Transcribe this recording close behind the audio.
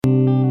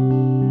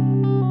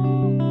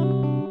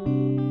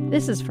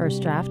This is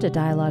First Draft, a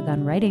dialogue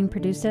on writing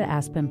produced at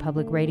Aspen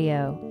Public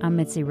Radio. I'm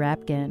Mitzi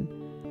Rapkin.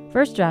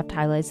 First Draft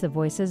highlights the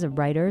voices of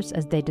writers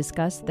as they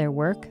discuss their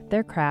work,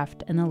 their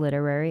craft, and the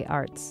literary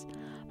arts.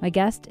 My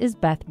guest is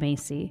Beth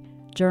Macy,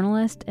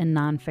 journalist and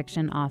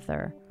nonfiction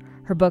author.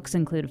 Her books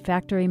include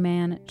Factory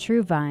Man,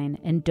 True Vine,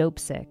 and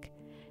Dopesick.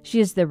 She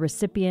is the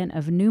recipient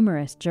of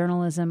numerous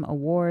journalism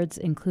awards,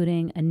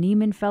 including a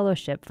Nieman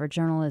Fellowship for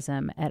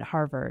Journalism at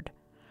Harvard.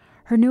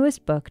 Her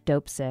newest book,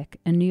 Dopesick,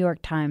 a New York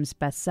Times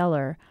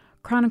bestseller,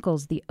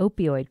 chronicles the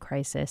opioid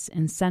crisis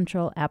in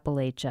Central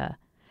Appalachia.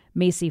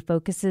 Macy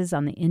focuses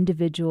on the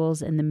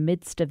individuals in the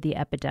midst of the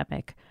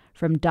epidemic,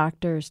 from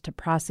doctors to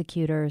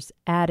prosecutors,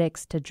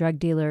 addicts to drug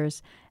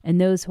dealers,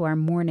 and those who are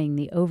mourning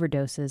the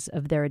overdoses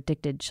of their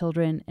addicted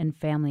children and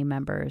family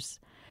members.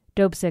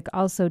 Dopesick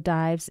also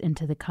dives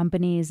into the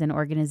companies and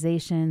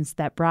organizations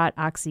that brought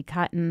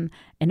OxyContin,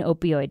 an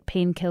opioid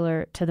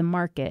painkiller, to the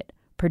market,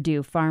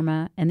 Purdue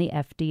Pharma and the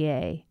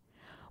FDA.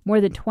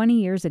 More than 20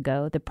 years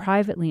ago, the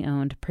privately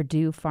owned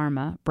Purdue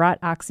Pharma brought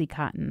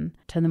OxyContin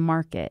to the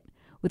market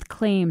with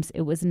claims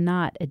it was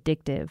not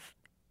addictive.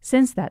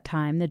 Since that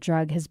time, the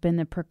drug has been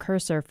the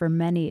precursor for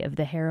many of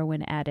the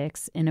heroin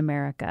addicts in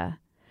America.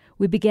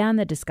 We began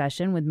the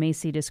discussion with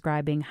Macy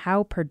describing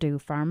how Purdue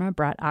Pharma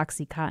brought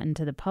OxyContin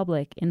to the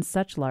public in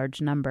such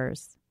large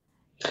numbers.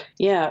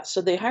 Yeah,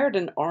 so they hired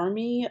an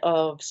army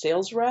of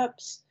sales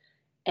reps,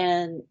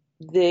 and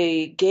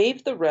they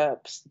gave the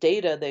reps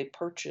data they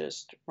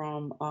purchased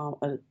from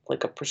a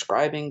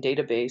prescribing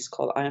database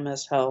called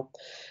IMS Health,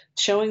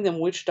 showing them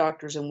which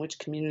doctors in which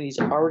communities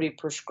already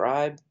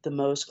prescribed the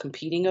most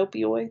competing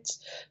opioids.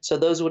 So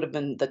those would have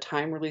been the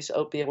time-release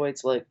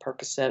opioids like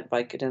Percocet,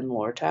 Vicodin,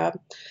 Lortab,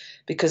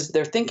 because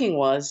their thinking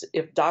was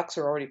if docs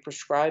are already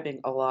prescribing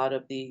a lot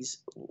of these,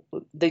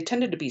 they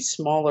tended to be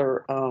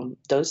smaller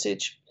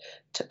dosage,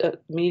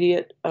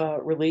 immediate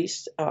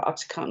release.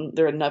 OxyContin,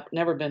 there had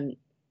never been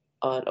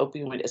an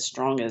opioid as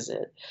strong as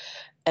it.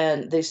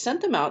 And they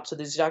sent them out to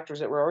these doctors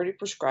that were already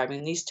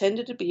prescribing. These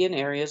tended to be in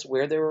areas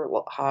where there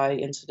were high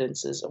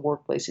incidences of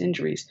workplace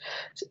injuries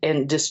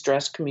and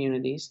distressed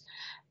communities.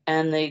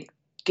 And they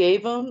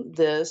gave them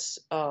this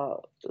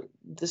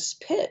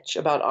pitch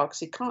about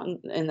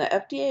OxyContin, and the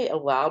FDA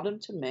allowed them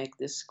to make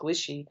this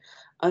squishy,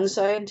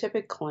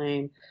 unscientific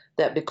claim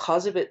that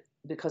because of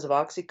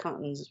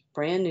OxyContin's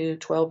brand new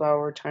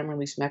 12-hour time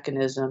release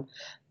mechanism,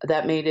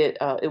 that made it,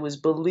 it was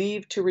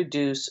believed to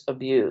reduce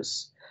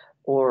abuse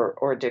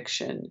or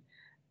addiction.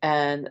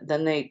 And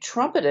then they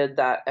trumpeted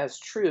that as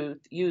truth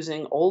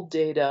using old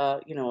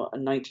data, a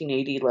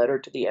 1980 letter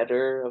to the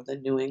editor of the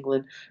New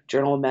England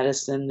Journal of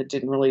Medicine that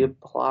didn't really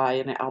apply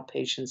in an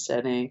outpatient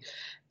setting.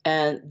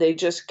 And they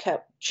just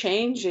kept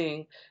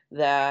changing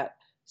that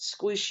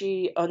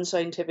squishy,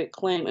 unscientific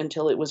claim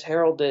until it was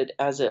heralded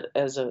as a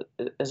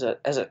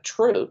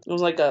truth. It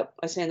was like I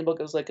say in the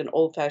book, it was like an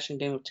old-fashioned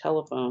game of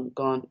telephone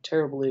gone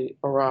terribly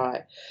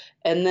awry.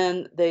 And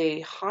then they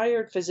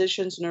hired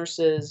physicians,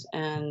 nurses,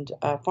 and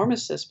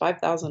pharmacists,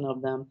 5,000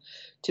 of them,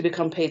 to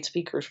become paid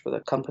speakers for the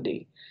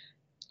company.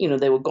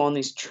 They would go on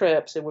these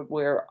trips. They would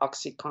wear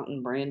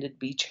OxyContin branded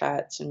beach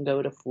hats and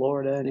go to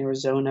Florida and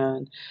Arizona,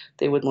 and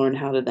they would learn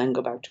how to then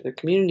go back to their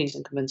communities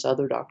and convince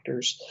other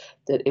doctors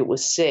that it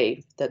was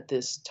safe, that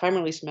this time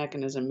release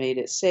mechanism made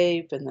it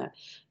safe, and that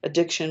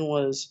addiction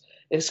was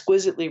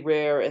exquisitely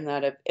rare, and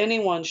that if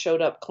anyone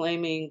showed up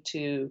claiming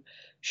to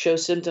show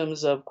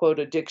symptoms of, quote,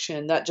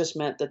 addiction, that just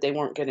meant that they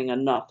weren't getting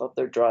enough of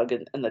their drug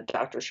and the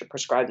doctor should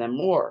prescribe them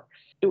more.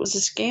 It was a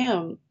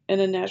scam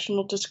and a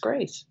national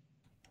disgrace.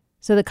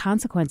 So the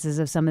consequences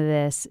of some of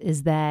this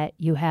is that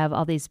you have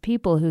all these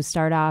people who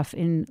start off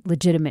in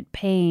legitimate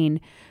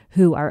pain,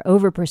 who are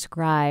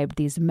overprescribed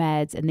these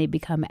meds, and they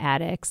become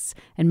addicts.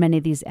 And many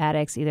of these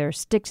addicts either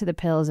stick to the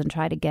pills and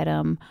try to get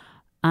them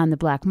on the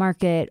black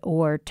market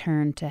or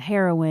turn to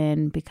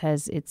heroin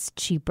because it's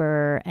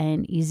cheaper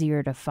and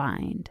easier to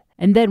find.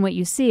 And then what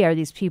you see are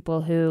these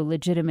people who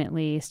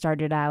legitimately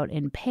started out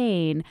in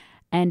pain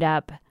end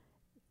up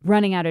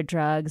running out of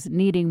drugs,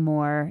 needing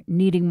more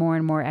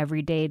and more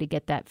every day to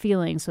get that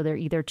feeling. So they're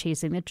either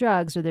chasing the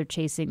drugs or they're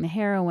chasing the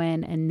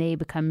heroin, and they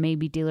become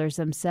maybe dealers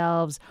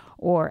themselves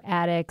or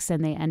addicts,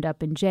 and they end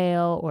up in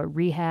jail or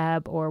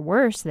rehab, or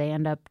worse, they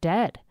end up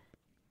dead.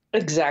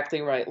 Exactly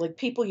right. Like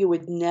people you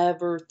would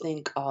never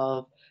think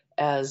of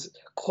as,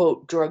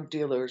 quote, drug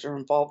dealers or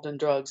involved in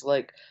drugs.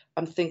 Like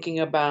I'm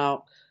thinking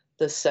about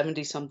the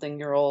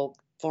 70-something-year-old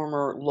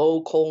former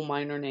low coal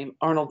miner named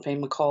Arnold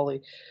Payne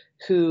McCauley,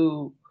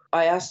 who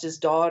I asked his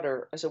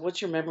daughter, I said,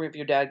 what's your memory of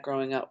your dad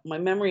growing up? My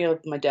memory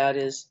of my dad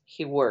is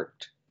he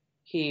worked.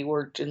 He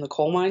worked in the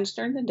coal mines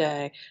during the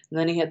day, and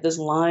then he had this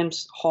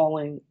limes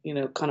hauling,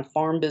 kind of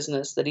farm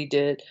business that he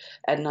did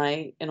at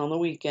night and on the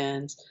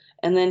weekends.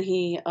 And then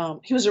he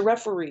was a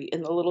referee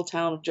in the little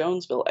town of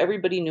Jonesville.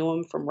 Everybody knew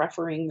him from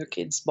refereeing their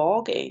kids'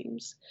 ball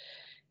games.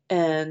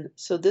 And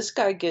so this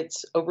guy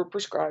gets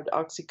overprescribed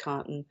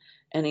OxyContin,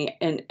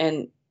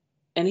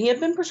 and he had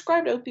been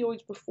prescribed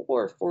opioids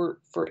before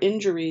for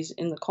injuries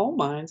in the coal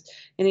mines,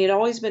 and he had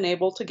always been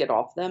able to get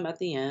off them at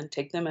the end,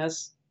 take them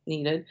as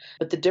needed.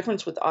 But the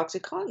difference with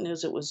OxyContin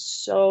is it was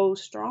so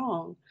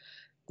strong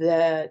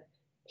that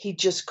he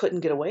just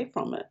couldn't get away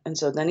from it. And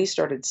so then he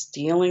started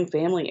stealing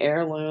family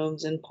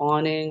heirlooms and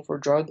pawning for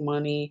drug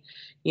money.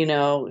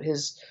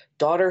 His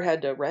daughter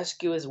had to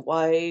rescue his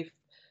wife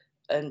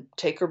and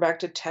take her back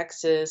to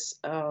Texas.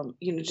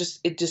 Just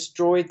it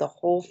destroyed the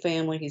whole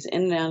family. He's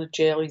in and out of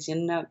jail. He's in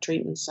and out of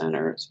treatment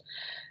centers.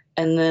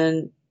 And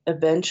then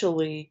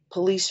eventually,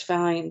 police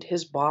find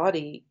his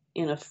body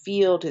in a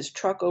field, his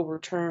truck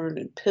overturned,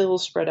 and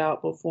pills spread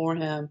out before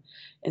him,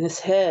 and his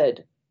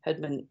head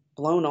had been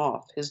blown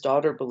off. His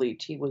daughter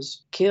believed he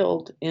was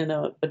killed in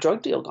a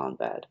drug deal gone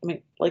bad. I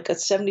mean, like a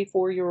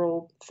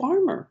 74-year-old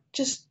farmer.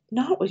 Just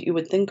not what you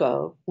would think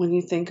of when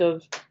you think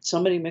of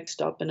somebody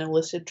mixed up in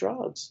illicit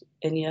drugs.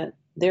 And yet,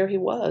 there he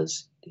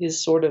was,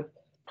 his sort of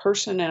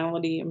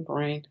personality and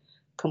brain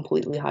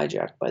completely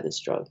hijacked by this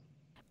drug.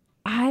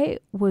 I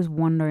was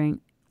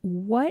wondering,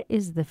 what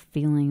is the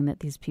feeling that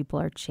these people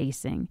are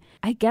chasing?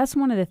 I guess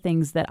one of the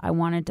things that I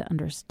wanted to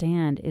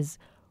understand is,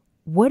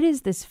 what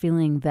is this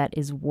feeling that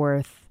is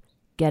worth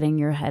getting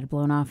your head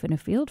blown off in a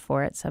field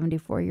for at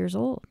 74 years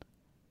old?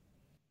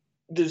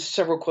 There's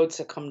several quotes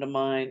that come to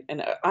mind,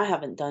 and I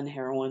haven't done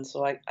heroin,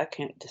 so I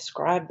can't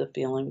describe the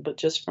feeling, but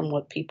just from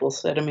what people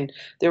said. I mean,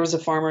 there was a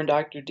farmer in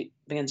Dr.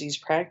 Van Z's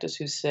practice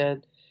who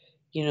said,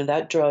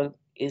 that drug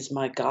is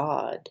my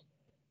God.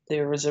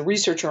 There was a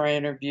researcher I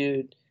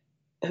interviewed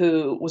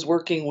who was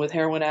working with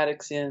heroin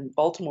addicts in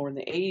Baltimore in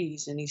the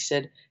 80s, and he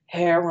said,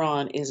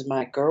 heroin is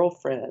my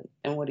girlfriend.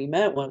 And what he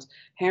meant was,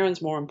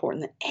 heroin's more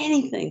important than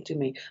anything to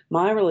me.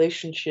 My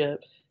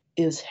relationship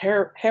is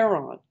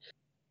heroin.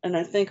 And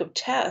I think of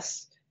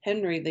Tess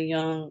Henry, the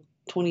young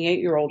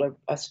 28-year-old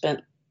I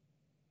spent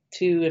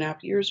 2.5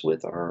 years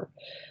with her,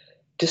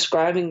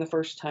 describing the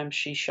first time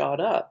she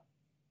shot up.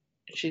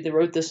 They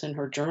wrote this in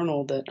her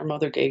journal that her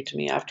mother gave to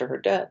me after her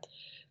death.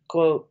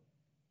 Quote,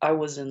 I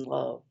was in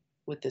love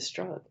with this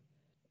drug.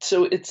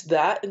 So it's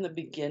that in the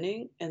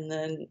beginning, and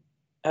then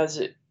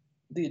as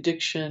the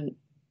addiction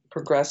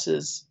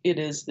progresses, it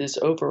is this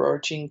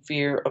overarching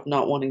fear of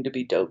not wanting to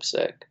be dope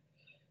sick.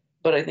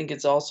 But I think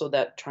it's also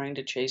that trying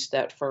to chase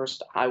that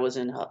first, I was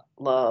in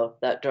love,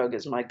 that drug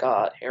is my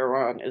God,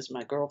 heroin is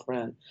my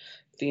girlfriend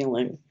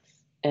feeling.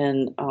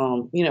 And,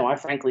 I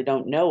frankly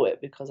don't know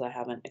it because I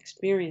haven't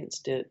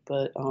experienced it,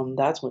 but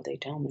that's what they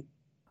tell me.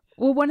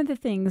 Well, one of the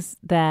things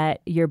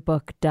that your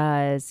book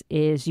does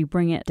is you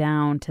bring it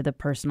down to the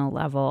personal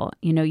level.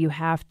 You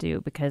have to,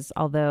 because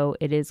although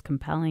it is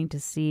compelling to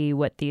see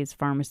what these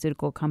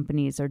pharmaceutical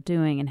companies are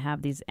doing and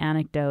have these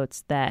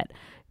anecdotes that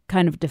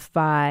kind of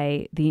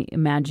defy the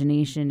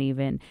imagination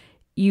even,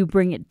 you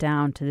bring it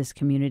down to this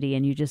community.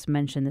 And you just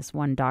mentioned this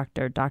one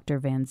doctor, Dr.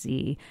 Van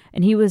Z,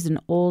 and he was an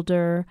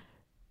older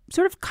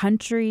sort of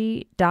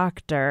country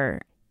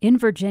doctor in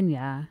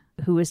Virginia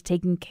who was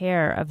taking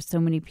care of so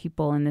many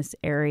people in this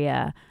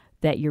area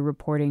that you're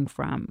reporting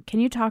from. Can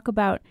you talk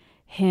about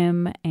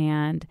him?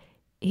 And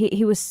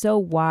he was so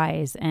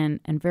wise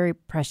and very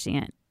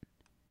prescient.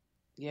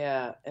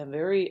 Yeah, and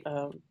very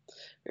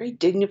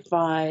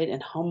dignified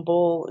and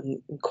humble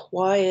and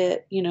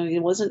quiet. He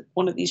wasn't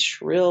one of these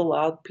shrill,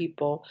 loud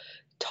people.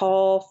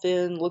 Tall,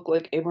 thin, looked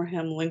like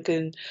Abraham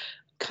Lincoln,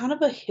 kind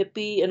of a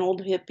hippie, an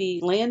old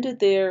hippie.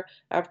 Landed there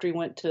after he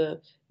went to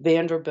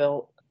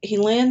Vanderbilt. He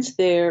lands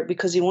there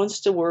because he wants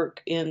to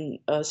work in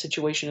a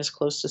situation as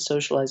close to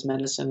socialized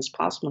medicine as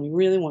possible. And he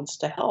really wants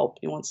to help.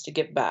 He wants to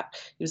give back.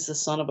 He was the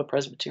son of a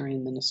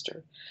Presbyterian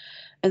minister.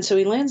 And so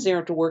he lands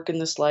there to work in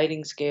the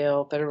sliding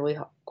scale,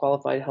 federally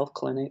qualified health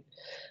clinic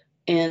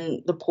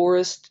in the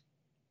poorest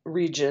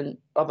region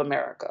of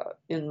America,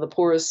 in the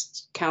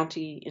poorest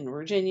county in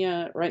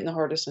Virginia, right in the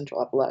heart of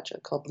Central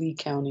Appalachia, called Lee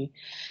County.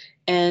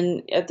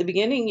 And at the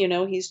beginning,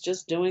 he's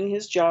just doing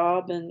his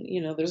job, and,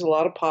 there's a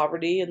lot of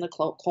poverty, and the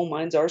coal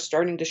mines are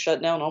starting to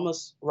shut down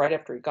almost right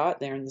after he got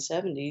there in the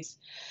 70s.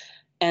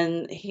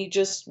 And he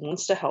just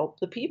wants to help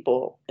the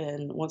people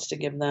and wants to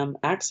give them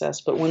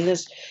access. But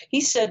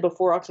he said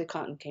before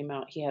OxyContin came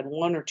out, he had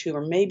 1 or 2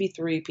 or maybe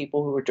 3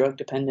 people who were drug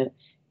dependent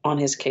on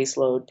his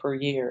caseload per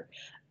year.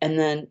 And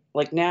then,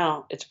 like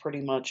now, it's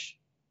pretty much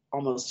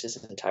almost his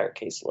entire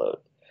caseload.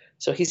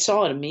 So he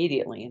saw it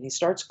immediately, and he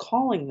starts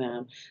calling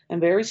them, and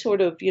very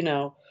sort of,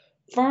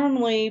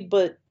 firmly,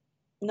 but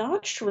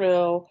not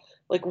shrill,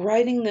 like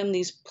writing them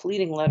these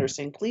pleading letters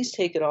saying, please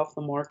take it off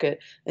the market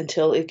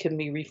until it can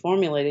be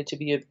reformulated to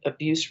be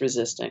abuse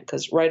resistant.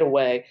 Because right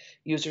away,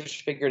 users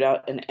figured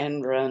out an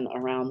end run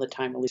around the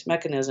time release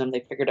mechanism.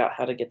 They figured out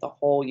how to get the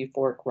whole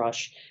euphoric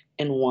rush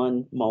in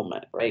one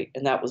moment, right?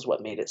 And that was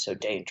what made it so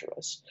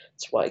dangerous.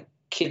 It's why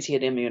kids he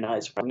had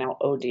immunized were now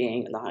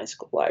ODing in the high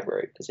school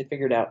library, because they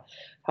figured out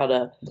how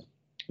to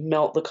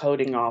melt the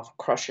coating off,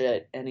 crush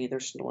it, and either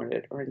snort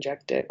it or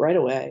inject it right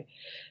away.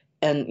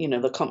 And,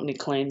 the company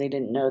claimed they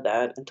didn't know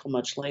that until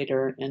much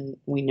later, and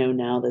we know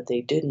now that they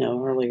did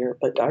know earlier.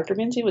 But Dr.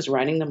 Van Z was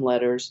writing them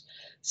letters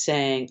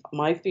saying,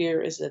 my fear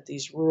is that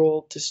these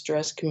rural,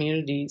 distressed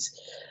communities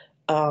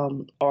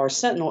are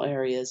sentinel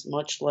areas,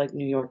 much like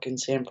New York and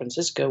San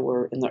Francisco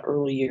were in the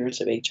early years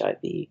of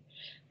HIV.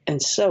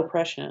 and so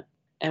prescient.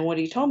 And what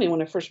he told me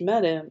when I first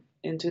met him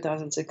in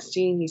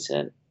 2016, he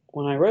said,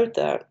 when I wrote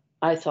that,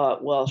 I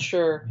thought, well,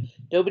 sure,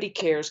 nobody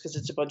cares because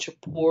it's a bunch of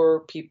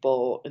poor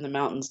people in the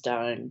mountains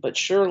dying. But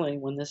surely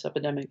when this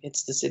epidemic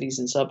hits the cities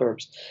and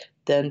suburbs,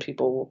 then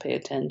people will pay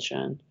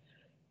attention.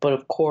 But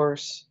of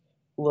course,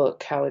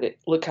 look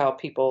how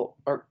people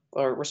are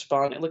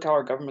responding. Look how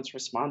our government's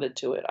responded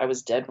to it. I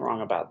was dead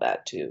wrong about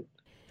that too.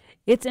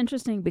 It's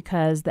interesting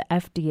because the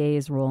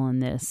FDA's role in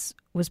this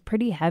was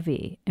pretty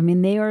heavy. I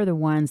mean, they are the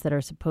ones that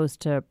are supposed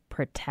to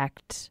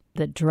protect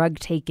the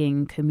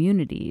drug-taking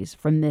communities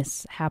from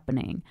this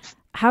happening.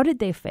 How did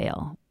they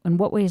fail? In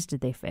what ways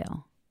did they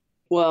fail?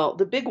 Well,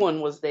 the big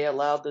one was they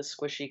allowed this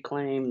squishy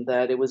claim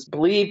that it was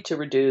believed to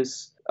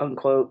reduce,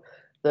 unquote,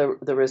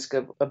 the risk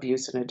of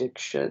abuse and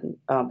addiction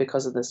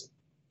because of this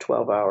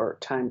 12-hour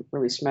time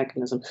release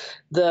mechanism.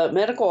 The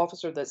medical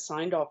officer that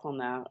signed off on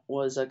that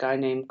was a guy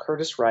named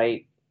Curtis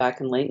Wright back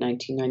in late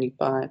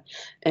 1995.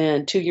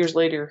 And 2 years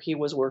later, he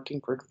was working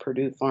for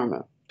Purdue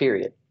Pharma,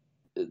 period.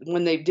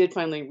 When they did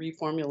finally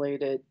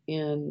reformulate it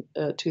in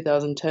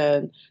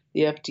 2010,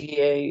 the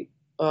FDA,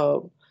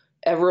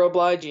 ever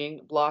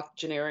obliging, blocked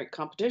generic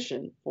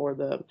competition for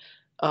them.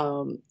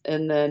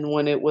 And then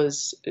when it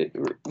was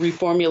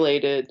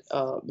reformulated,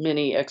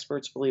 many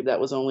experts believe that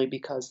was only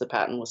because the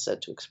patent was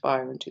set to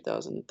expire in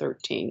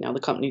 2013. Now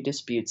the company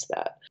disputes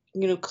that.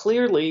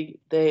 Clearly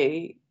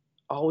they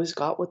always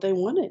got what they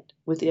wanted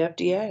with the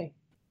FDA.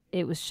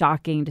 It was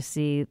shocking to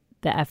see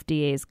the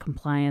FDA's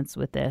compliance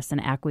with this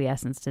and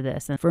acquiescence to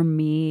this. And for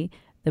me,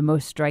 the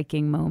most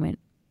striking moment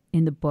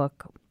in the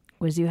book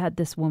was you had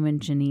this woman,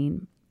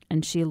 Janine,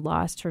 and she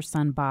lost her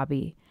son,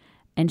 Bobby,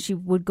 and she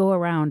would go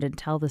around and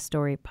tell the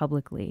story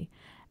publicly.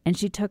 And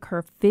she took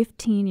her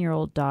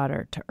 15-year-old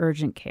daughter to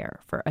urgent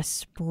care for a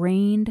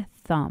sprained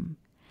thumb,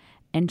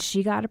 and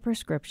she got a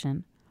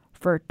prescription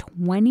for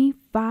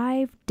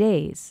 25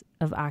 days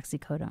of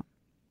oxycodone.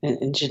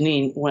 And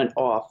Janine went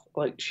off.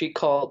 Like she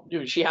called,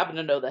 she happened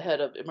to know the head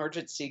of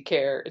emergency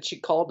care, and she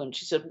called him.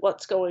 She said,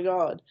 "What's going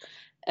on?"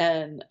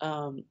 And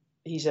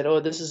he said, "Oh,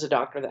 this is a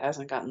doctor that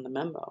hasn't gotten the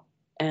memo."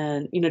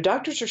 And,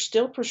 doctors are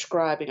still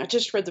prescribing. I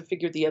just read the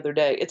figure the other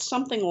day. It's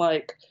something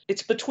like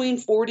it's between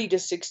 40 to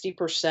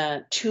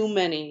 60% too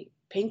many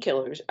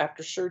painkillers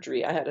after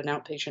surgery. I had an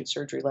outpatient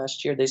surgery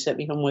last year. They sent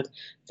me home with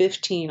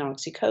 15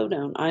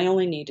 oxycodone. I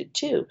only needed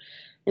 2.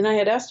 And I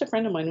had asked a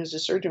friend of mine who's a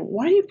surgeon,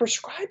 why do you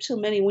prescribe so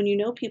many when you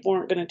know people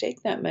aren't going to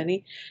take that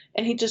many?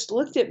 And he just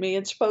looked at me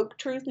and spoke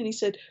truth. And he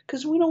said,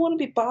 because we don't want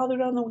to be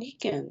bothered on the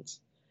weekends.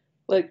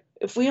 Like,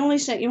 if we only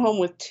sent you home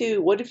with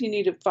 2, what if you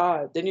needed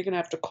 5? Then you're going to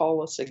have to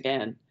call us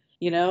again,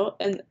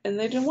 And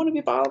they didn't want to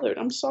be bothered.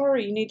 I'm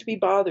sorry, you need to be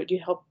bothered. You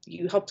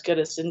helped get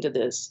us into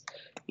this.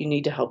 You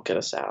need to help get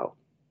us out.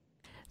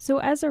 So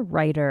as a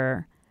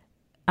writer,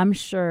 I'm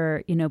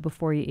sure,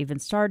 before you even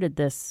started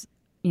this,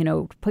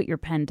 put your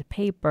pen to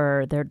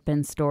paper, there'd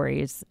been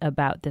stories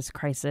about this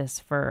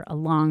crisis for a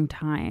long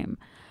time.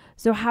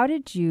 So how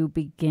did you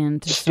begin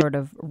to sort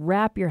of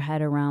wrap your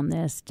head around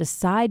this,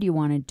 decide you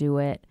want to do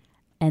it,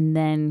 and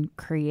then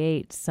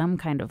create some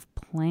kind of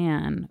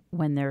plan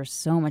when there's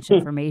so much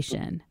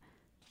information?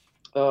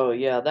 Oh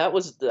yeah, that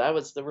was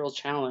the real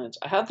challenge.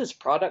 I have this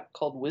product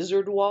called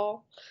Wizard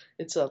Wall.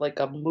 It's like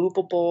a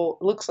movable,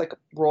 it looks like a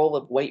roll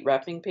of white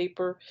wrapping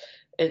paper,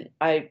 and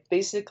I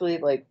basically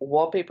like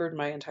wallpapered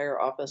my entire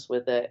office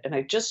with it. And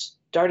I just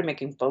started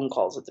making phone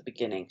calls at the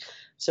beginning.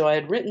 So I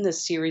had written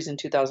this series in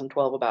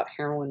 2012 about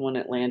heroin when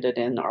it landed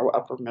in our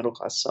upper middle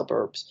class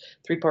suburbs,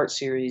 3-part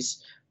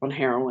series on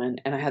heroin,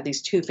 and I had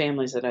these 2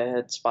 families that I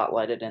had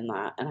spotlighted in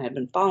that, and I had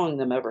been following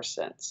them ever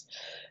since.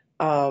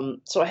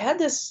 So I had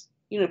this,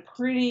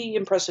 pretty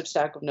impressive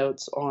stack of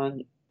notes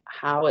on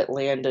how it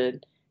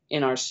landed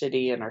in our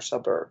city and our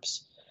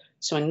suburbs.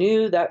 So I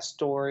knew that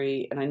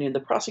story, and I knew the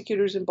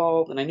prosecutors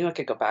involved, and I knew I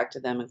could go back to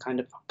them and kind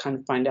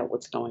of find out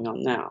what's going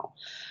on now.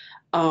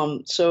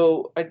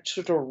 So I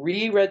sort of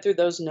reread through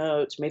those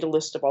notes, made a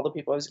list of all the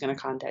people I was going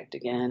to contact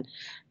again.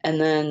 And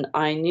then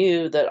I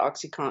knew that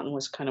OxyContin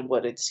was kind of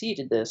what had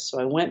seeded this. So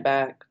I went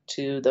back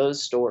to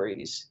those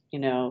stories.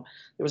 There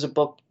was a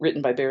book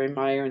written by Barry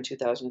Meyer in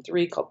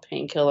 2003 called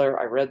Painkiller.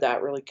 I read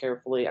that really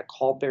carefully. I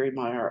called Barry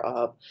Meyer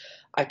up.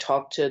 I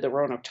talked to the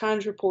Roanoke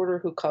Times reporter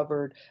who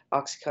covered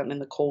OxyContin in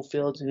the coal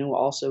fields and who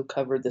also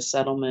covered the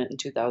settlement in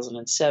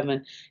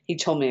 2007. He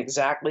told me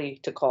exactly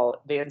to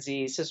call Van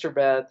Zee, Sister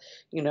Beth,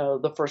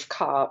 the first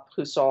cop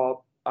who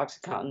saw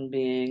OxyContin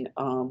being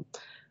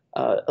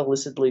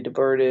illicitly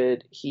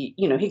diverted. He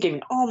gave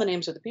me all the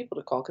names of the people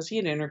to call because he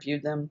had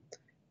interviewed them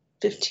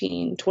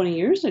 15, 20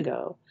 years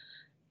ago.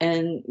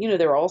 And,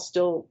 they're all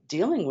still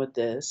dealing with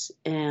this.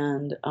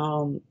 And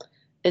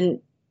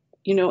in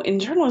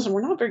journalism,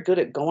 we're not very good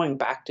at going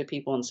back to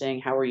people and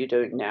saying, how are you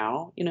doing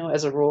now?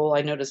 As a rule,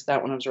 I noticed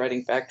that when I was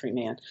writing Factory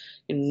Man,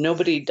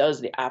 nobody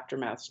does the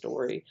aftermath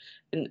story.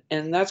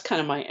 And that's kind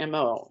of my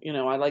MO.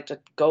 I like to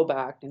go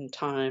back in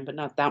time, but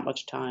not that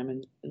much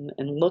time and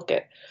look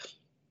at.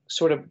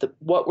 sort of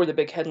what were the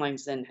big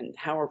headlines then and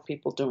how are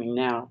people doing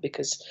now?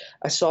 Because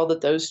I saw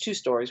that those two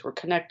stories were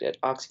connected,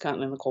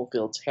 OxyContin in the coal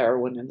fields,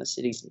 heroin in the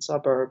cities and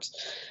suburbs.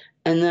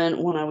 And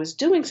then when I was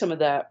doing some of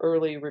that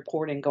early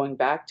reporting, going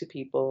back to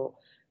people,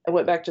 I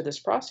went back to this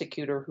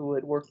prosecutor who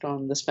had worked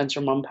on the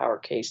Spencer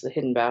Mumpower case, the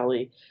Hidden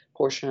Valley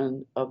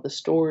portion of the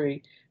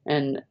story.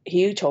 And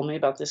he told me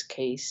about this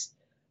case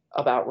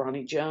about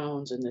Ronnie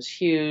Jones and this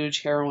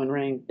huge heroin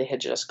ring. They had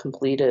just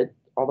completed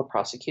all the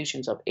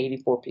prosecutions of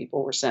 84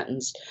 people were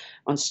sentenced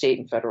on state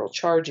and federal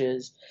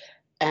charges.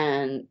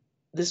 And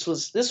this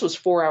was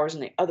 4 hours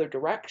in the other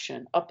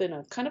direction, up in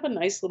a kind of a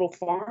nice little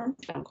farm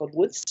town called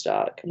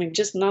Woodstock. I mean,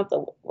 just not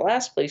the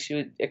last place you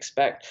would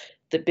expect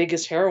the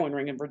biggest heroin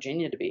ring in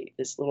Virginia to be,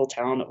 this little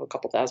town of a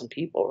couple thousand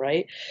people,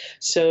 right?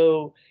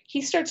 So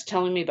he starts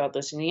telling me about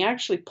this, and he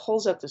actually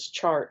pulls out this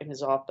chart in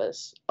his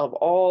office of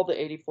all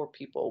the 84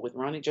 people with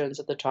Ronnie Jones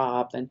at the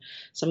top, and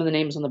some of the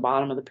names on the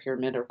bottom of the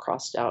pyramid are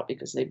crossed out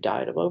because they've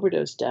died of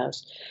overdose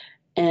deaths.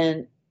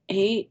 And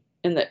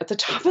at the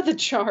top of the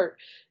chart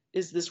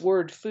is this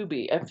word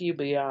FUBI,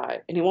 F-U-B-I,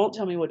 and he won't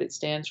tell me what it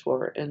stands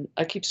for. And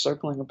I keep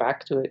circling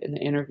back to it in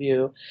the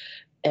interview.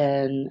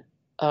 And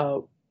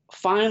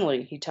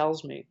finally, he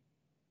tells me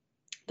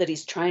that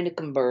he's trying to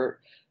convert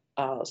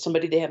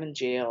somebody they have in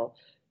jail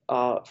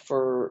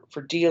for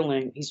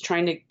dealing. He's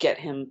trying to get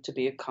him to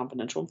be a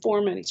confidential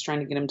informant. He's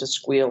trying to get him to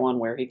squeal on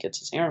where he gets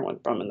his heroin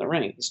from in the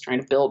ring. He's trying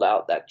to build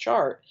out that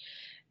chart.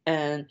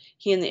 And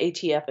he and the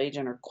ATF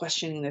agent are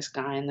questioning this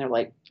guy, and they're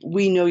like,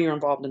 we know you're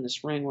involved in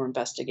this ring we're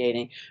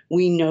investigating.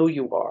 We know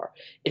you are.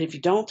 And if you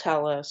don't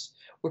tell us,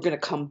 we're going to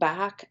come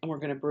back and we're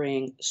going to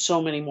bring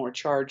so many more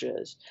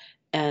charges.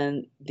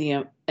 And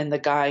the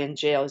guy in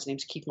jail, his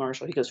name's Keith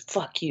Marshall, he goes,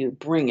 fuck you,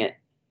 bring it.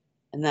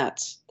 And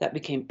that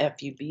became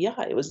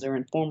FUBI. It was their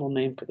informal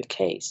name for the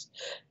case.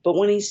 But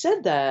when he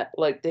said that,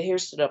 like, the hair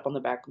stood up on the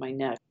back of my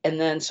neck. And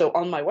then, so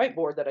on my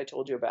whiteboard that I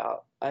told you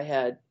about, I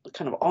had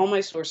kind of all my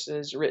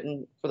sources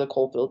written for the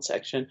Coalfield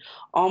section,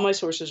 all my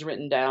sources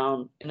written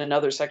down in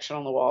another section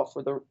on the wall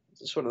for the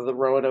sort of the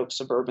Roanoke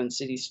suburban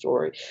city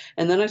story.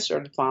 And then I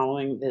started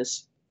following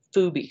this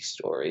FUBI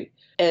story.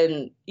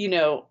 And,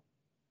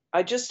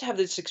 I just have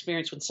this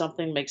experience when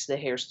something makes the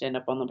hair stand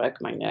up on the back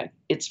of my neck.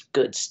 It's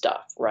good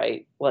stuff,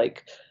 right?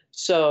 Like,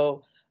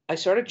 so I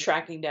started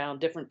tracking down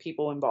different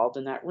people involved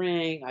in that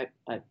ring.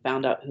 I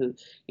found out who,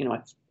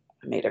 I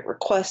made a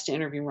request to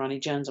interview Ronnie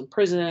Jones in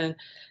prison.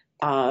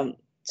 I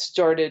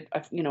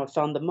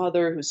found the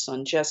mother whose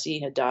son Jesse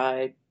had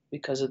died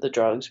because of the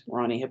drugs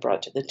Ronnie had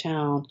brought to the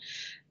town.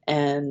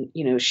 And,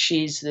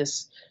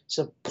 she's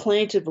so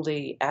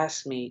plaintively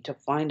asked me to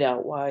find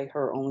out why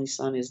her only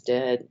son is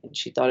dead. And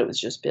she thought it was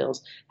just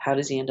pills. How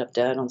does he end up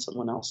dead on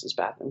someone else's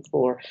bathroom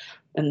floor?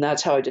 And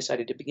that's how I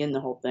decided to begin the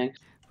whole thing.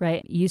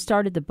 Right. You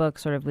started the book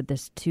sort of with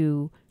this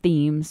two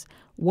themes.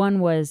 One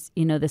was,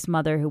 this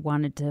mother who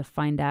wanted to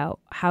find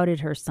out how did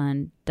her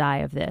son die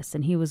of this?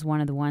 And he was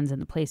one of the ones in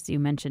the place that you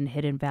mentioned,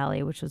 Hidden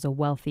Valley, which was a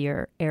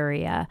wealthier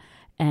area.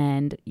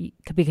 And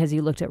because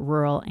you looked at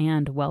rural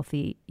and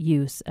wealthy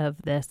use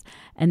of this.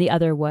 And the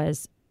other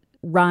was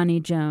Ronnie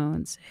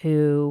Jones,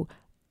 who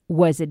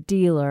was a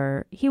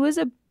dealer. He was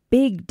a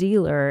big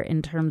dealer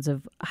in terms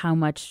of how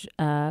much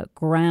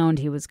ground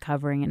he was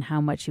covering and how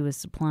much he was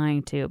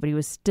supplying to, but he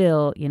was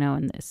still,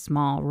 in this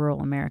small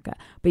rural America.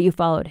 But you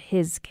followed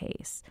his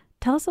case.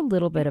 Tell us a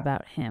little bit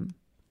about him.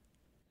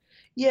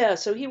 Yeah,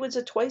 so he was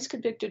a twice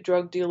convicted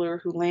drug dealer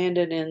who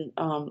landed in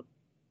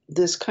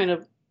this kind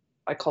of,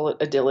 I call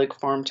it idyllic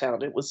farm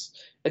town. It was,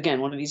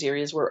 again, one of these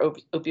areas where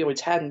opioids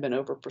hadn't been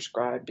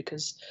overprescribed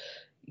because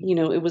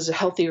it was a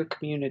healthier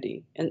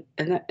community. And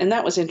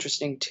that was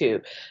interesting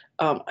too.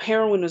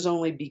 Heroin was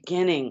only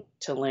beginning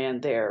to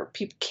land there.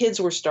 Kids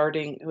who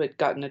had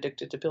gotten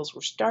addicted to pills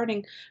were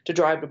starting to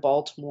drive to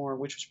Baltimore,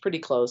 which was pretty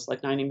close,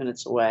 like 90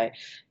 minutes away,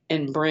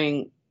 and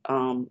bring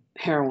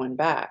heroin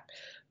back.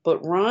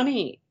 But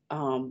Ronnie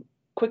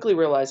quickly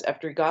realized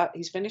after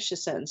he's finished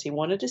his sentence, he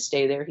wanted to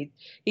stay there.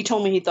 He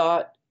told me he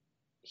thought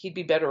he'd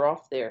be better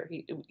off there.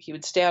 He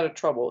would stay out of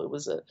trouble.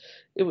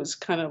 It was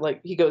kind of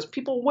like, he goes,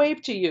 people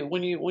wave to you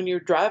when you're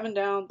driving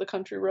down the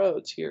country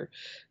roads here.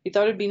 He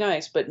thought it'd be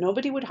nice, but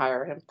nobody would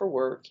hire him for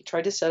work. He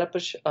tried to set up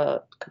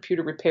a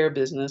computer repair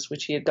business,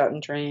 which he had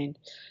gotten trained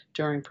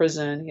during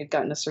prison. He had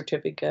gotten a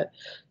certificate.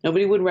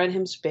 Nobody would rent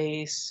him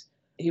space.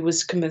 He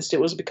was convinced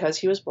it was because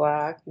he was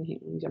black,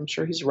 and I'm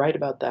sure he's right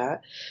about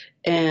that.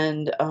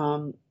 And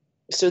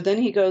so then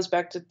he goes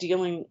back to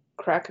dealing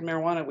crack and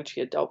marijuana, which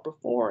he had dealt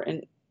before.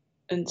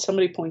 And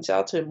somebody points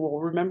out to him, well,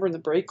 remember in the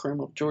break room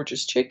of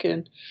George's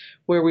Chicken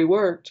where we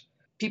worked,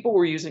 people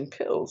were using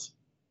pills.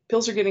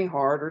 Pills are getting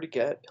harder to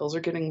get. Pills are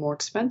getting more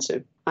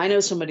expensive. I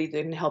know somebody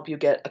that can help you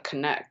get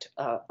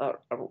a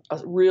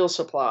real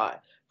supply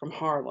from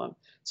Harlem.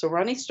 So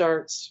Ronnie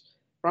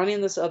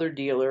and this other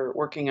dealer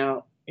working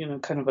out,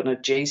 kind of an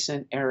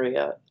adjacent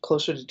area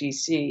closer to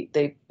DC.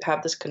 They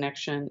have this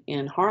connection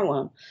in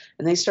Harlem,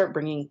 and they start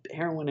bringing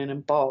heroin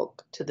in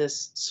bulk to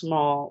this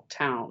small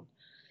town.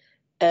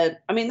 And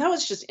I mean, that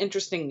was just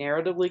interesting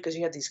narratively because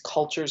you had these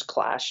cultures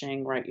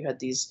clashing, right? You had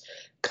these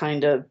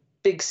kind of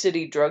big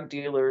city drug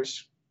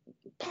dealers,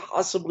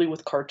 possibly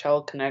with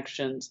cartel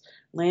connections,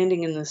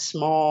 landing in this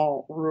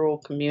small rural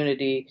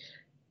community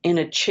in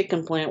a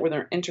chicken plant where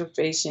they're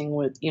interfacing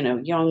with,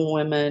 young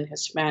women,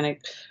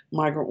 Hispanic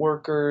migrant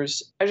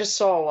workers. I just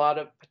saw a lot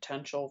of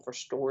potential for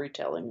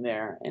storytelling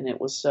there. And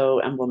it was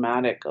so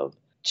emblematic of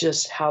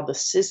just how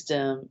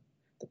the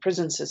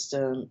prison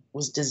system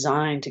was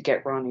designed to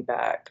get Ronnie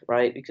back,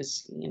 right?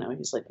 Because,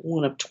 he's like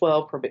one of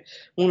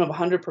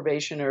 100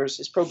 probationers.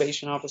 His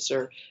probation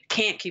officer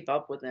can't keep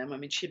up with him. I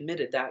mean, she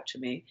admitted that to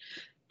me.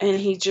 And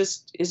he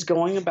just is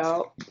going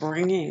about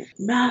bringing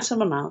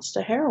massive amounts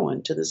of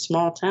heroin to this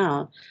small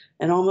town.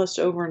 And almost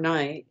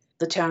overnight,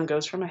 the town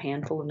goes from a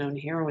handful of known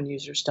heroin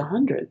users to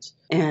hundreds.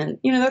 And,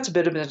 that's a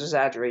bit of an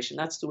exaggeration.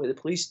 That's the way the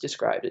police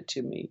described it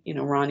to me.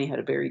 Ronnie had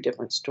a very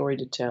different story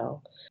to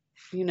tell.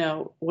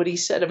 What he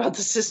said about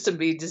the system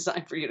being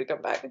designed for you to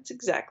come back, it's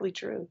exactly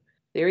true.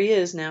 There he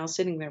is now,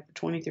 sitting there for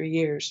 23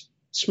 years.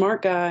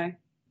 Smart guy,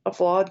 a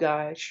flawed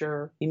guy,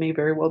 sure. He may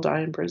very well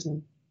die in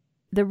prison.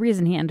 The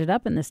reason he ended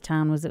up in this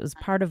town was it was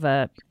part of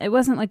it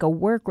wasn't like a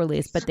work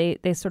release, but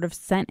they sort of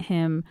sent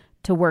him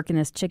to work in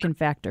this chicken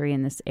factory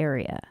in this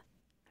area.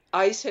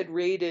 ICE had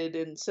raided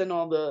and sent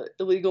all the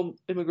illegal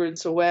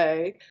immigrants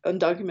away,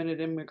 undocumented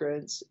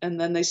immigrants,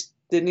 and then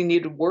they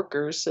needed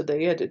workers, so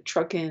they had to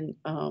truck in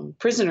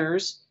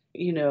prisoners,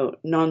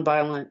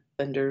 nonviolent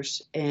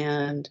offenders,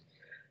 and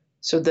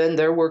so then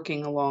they're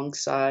working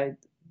alongside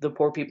the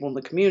poor people in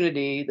the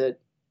community that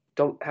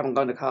haven't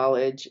gone to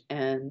college,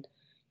 and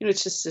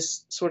it's just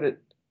this sort of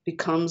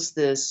becomes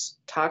this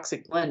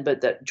toxic blend. But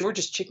that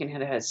George's Chicken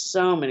had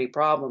so many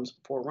problems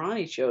before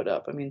Ronnie showed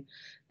up. I mean,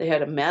 they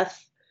had a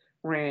meth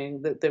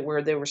ring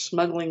where they were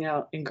smuggling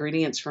out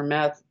ingredients for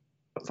meth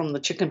from the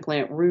chicken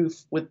plant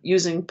roof with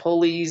using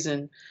pulleys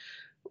and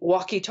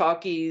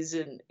walkie-talkies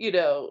and,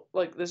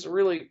 like this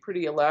really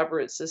pretty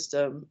elaborate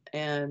system,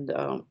 and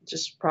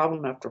just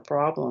problem after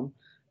problem,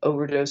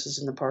 overdoses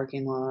in the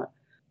parking lot.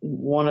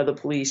 One of the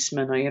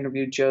policemen I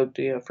interviewed joked,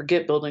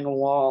 forget building a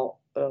wall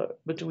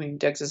between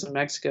Texas and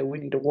Mexico. We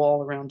need a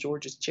wall around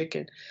George's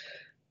Chicken.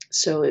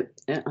 So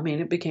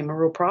it became a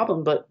real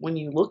problem. But when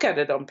you look at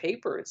it on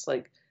paper, it's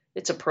like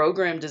it's a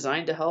program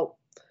designed to help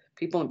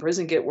people in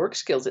prison get work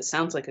skills. It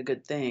sounds like a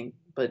good thing,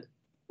 but it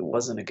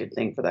wasn't a good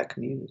thing for that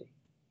community.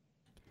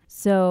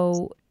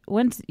 So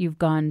once you've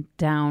gone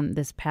down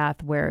this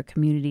path where a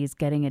community is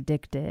getting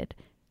addicted,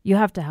 you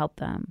have to help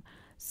them.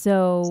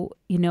 So,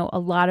 a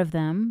lot of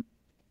them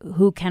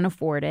who can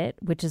afford it,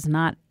 which is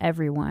not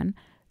everyone,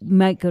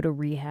 might go to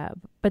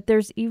rehab. But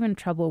there's even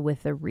trouble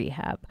with the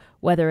rehab,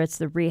 whether it's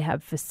the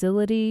rehab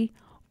facility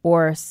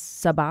or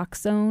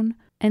Suboxone.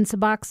 And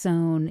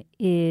Suboxone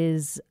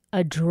is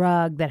a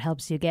drug that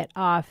helps you get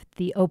off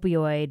the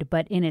opioid,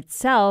 but in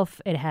itself,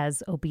 it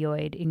has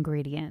opioid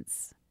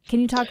ingredients.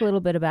 Can you talk a little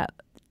bit about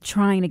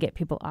trying to get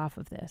people off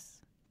of this?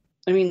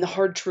 I mean, the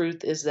hard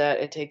truth is that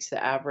it takes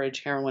the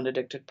average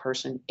heroin-addicted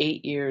person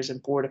 8 years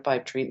and 4 to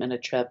 5 treatment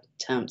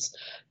attempts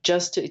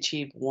just to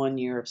achieve 1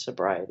 year of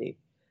sobriety.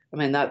 I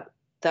mean,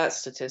 that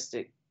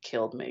statistic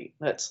killed me.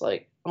 That's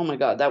like, oh my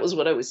God, that was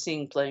what I was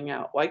seeing playing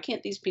out. Why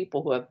can't these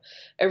people who have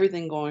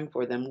everything going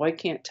for them, why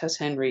can't Tess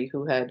Henry,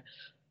 who had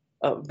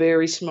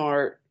very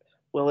smart,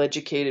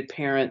 well-educated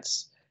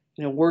parents,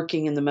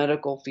 working in the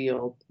medical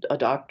field, a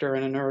doctor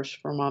and a nurse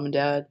for mom and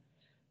dad,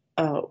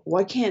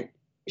 why can't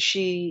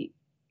she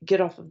get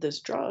off of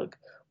this drug?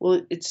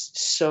 Well, it's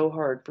so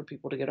hard for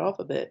people to get off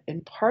of it.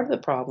 And part of the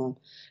problem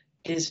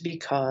is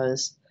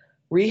because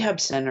rehab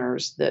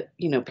centers that,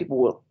 people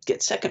will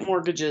get second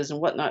mortgages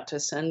and whatnot to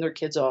send their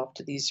kids off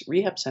to these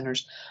rehab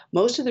centers.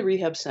 Most of the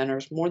rehab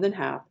centers, more than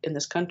half in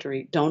this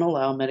country, don't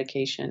allow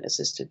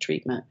medication-assisted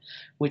treatment,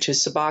 which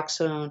is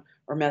Suboxone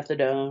or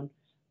methadone.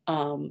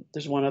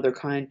 There's one other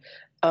kind,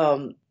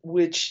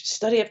 which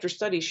study after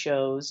study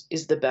shows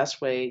is the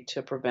best way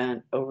to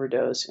prevent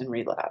overdose and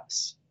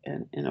relapse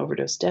and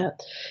overdose death.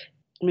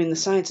 I mean, the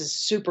science is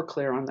super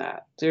clear on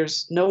that.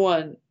 There's no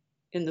one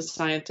in the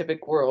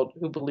scientific world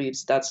who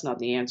believes that's not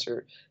the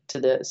answer to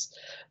this.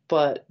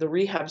 But the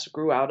rehabs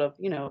grew out of,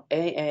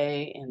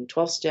 AA and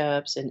 12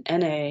 steps and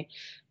NA.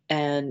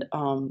 And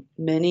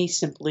many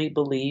simply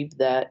believe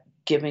that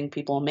giving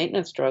people a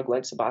maintenance drug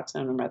like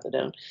Suboxone or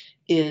methadone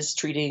is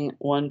treating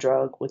one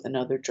drug with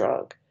another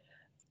drug.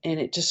 And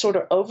it just sort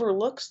of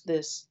overlooks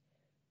this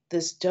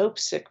dope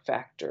sick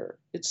factor.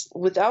 It's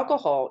with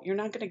alcohol, you're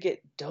not going to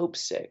get dope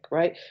sick,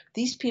 right?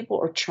 These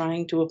people are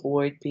trying to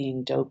avoid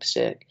being dope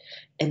sick,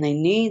 and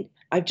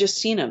I've just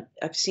seen them.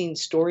 I've seen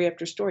story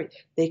after story.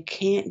 They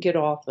can't get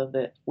off of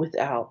it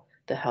without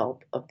the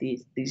help of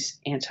these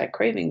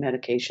anti-craving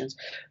medications,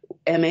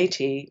 MAT,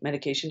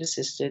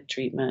 medication-assisted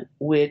treatment,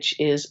 which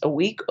is a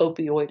weak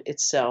opioid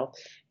itself,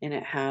 and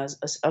it has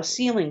a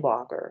ceiling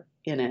blocker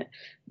in it.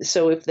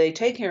 So if they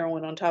take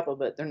heroin on top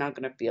of it, they're not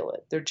going to feel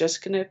it. They're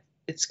just going to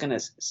It's going to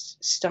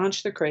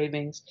staunch the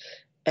cravings,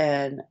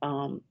 and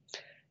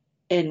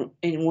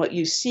what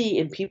you see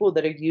in people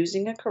that are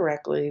using it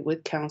correctly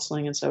with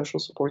counseling and social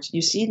supports,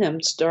 you see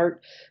them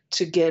start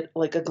to get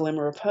like a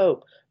glimmer of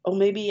hope. Oh,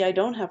 maybe I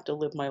don't have to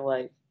live my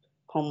life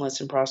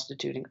homeless and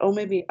prostituting. Oh,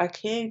 maybe I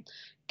can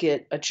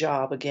get a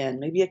job again.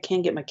 Maybe I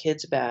can get my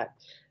kids back.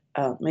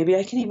 Maybe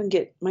I can even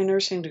get my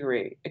nursing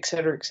degree, et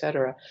cetera, et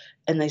cetera.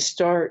 And they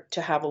start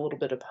to have a little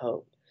bit of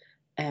hope.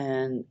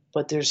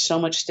 But there's so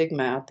much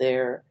stigma out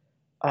there.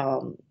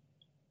 Um,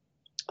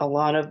 a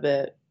lot of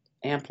it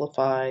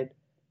amplified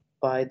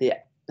by the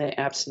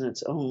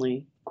abstinence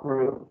only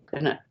group.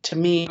 And to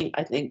me,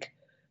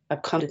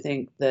 I've come to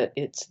think that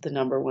it's the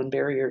number one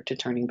barrier to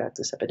turning back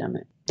this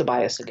epidemic, the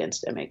bias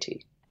against MAT.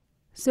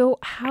 So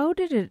how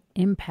did it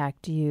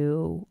impact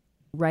you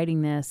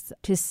writing this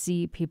to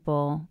see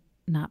people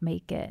not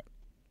make it?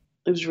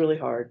 It was really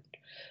hard.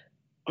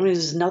 I mean,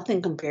 there's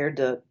nothing compared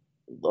to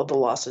the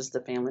losses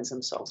the families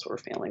themselves were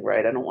feeling,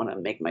 right? I don't want to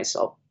make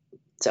myself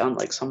sound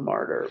like some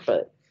martyr,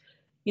 but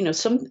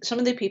some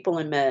of the people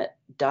I met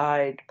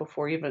died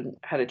before I even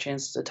had a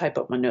chance to type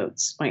up my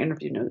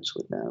interview notes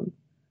with them.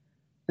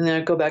 And then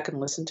I'd go back and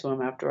listen to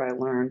them after I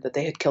learned that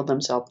they had killed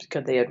themselves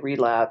because they had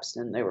relapsed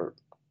and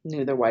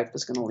knew their wife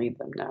was going to leave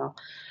them now,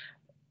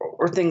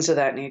 or things of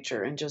that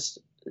nature. And just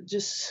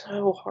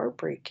so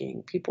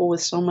heartbreaking. People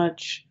with so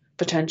much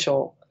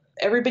potential.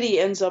 Everybody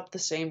ends up the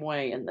same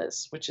way in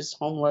this, which is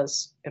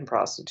homeless and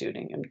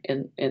prostituting,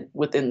 and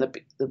within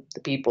the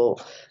people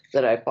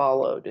that I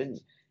followed. And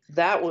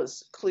that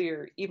was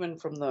clear even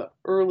from the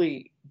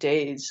early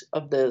days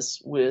of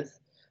this with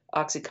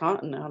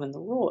OxyContin out in the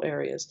rural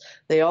areas.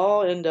 They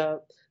all end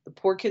up, the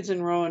poor kids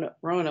in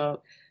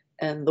Roanoke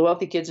and the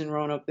wealthy kids in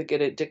Roanoke that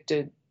get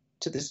addicted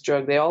to this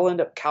drug, they all end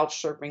up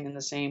couch surfing in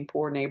the same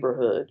poor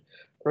neighborhood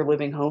or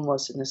living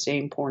homeless in the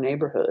same poor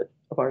neighborhood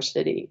of our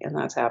city. And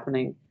that's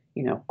happening,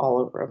 all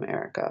over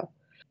America.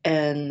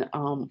 And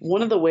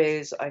one of the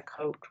ways I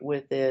coped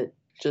with it,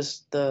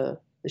 just the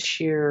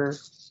sheer,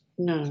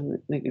 the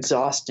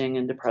exhausting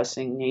and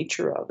depressing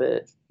nature of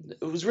it.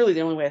 It was really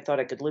the only way I thought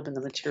I could live in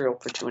the material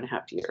for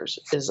 2.5 years,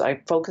 is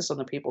I focused on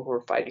the people who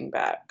were fighting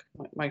back.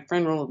 My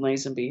friend Roland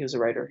Lazenby, who's a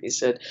writer,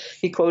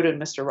 he quoted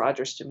Mr.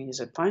 Rogers to me. He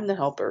said, "Find the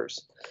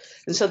helpers."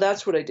 And so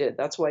that's what I did.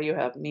 That's why you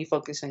have me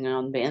focusing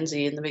on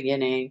Banzi in the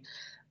beginning.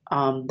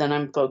 Then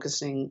I'm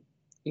focusing,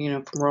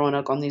 from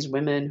Roanoke on these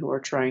women who are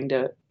trying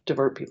to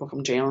divert people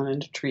from jail and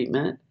into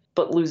treatment,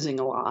 but losing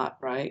a lot,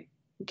 right?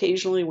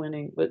 Occasionally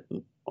winning, but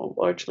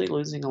largely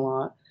losing a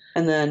lot.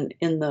 And then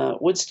in the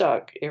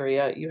Woodstock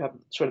area, you have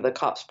sort of the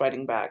cops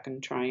fighting back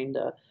and trying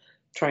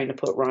to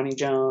put Ronnie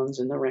Jones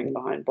in the ring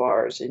behind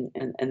bars. And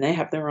they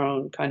have their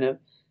own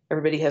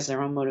everybody has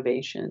their own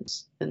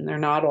motivations. And they're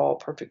not all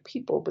perfect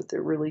people, but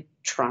they're really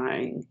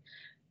trying.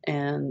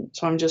 And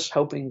so I'm just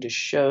hoping to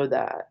show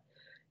that.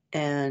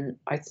 And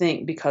I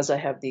think because I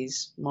have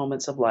these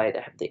moments of light,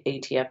 I have the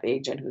ATF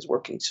agent who's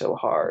working so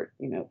hard,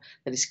 that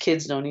his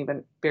kids don't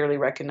even barely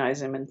recognize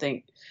him and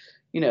think,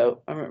 I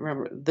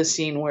remember the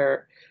scene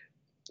where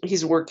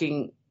he's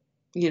working,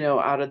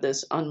 out of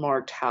this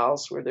unmarked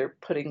house where they're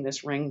putting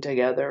this ring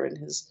together, and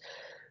his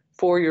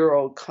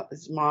 4-year-old,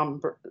 his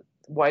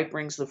wife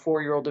brings the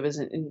 4-year-old to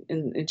visit,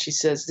 and she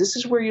says, "This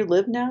is where you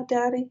live now,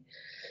 Daddy?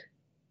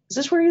 Is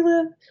this where you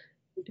live?"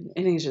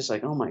 And he's just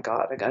like, "Oh my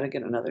God, I got to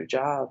get another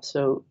job."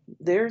 So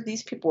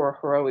these people are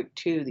heroic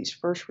too. These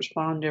first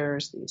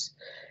responders, these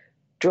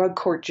drug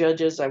court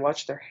judges. I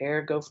watched their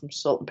hair go from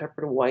salt and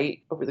pepper to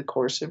white over the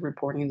course of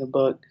reporting the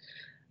book.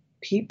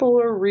 People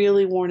are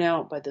really worn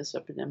out by this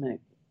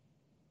epidemic.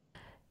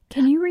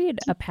 Can you read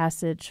a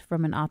passage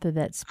from an author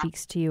that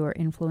speaks to you or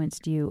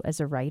influenced you as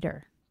a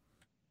writer?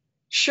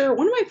 Sure.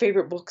 One of my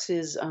favorite books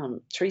is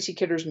Tracy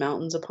Kidder's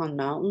Mountains Upon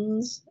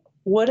Mountains.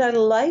 What I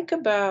like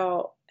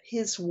about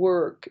his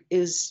work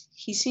is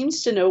he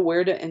seems to know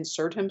where to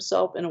insert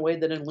himself in a way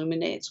that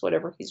illuminates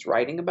whatever he's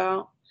writing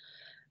about.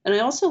 And I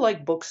also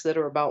like books that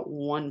are about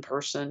one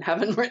person.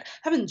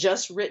 Haven't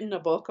just written a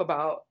book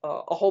about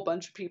a whole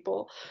bunch of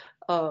people.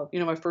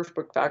 My first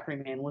book, Factory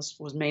Man,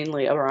 was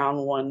mainly around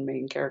one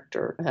main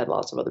character. It had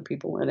lots of other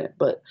people in it,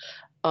 but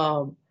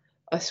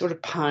I sort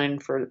of pine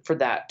for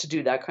that, to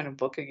do that kind of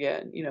book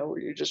again. Where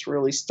you're just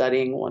really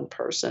studying one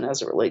person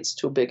as it relates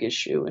to a big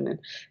issue, and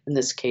in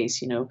this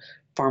case,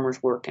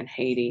 farmers' work in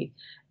Haiti.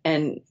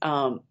 And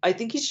I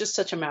think he's just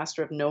such a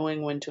master of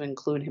knowing when to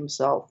include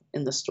himself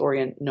in the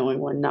story and knowing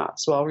when not.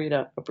 So I'll read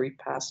a brief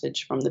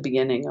passage from the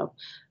beginning of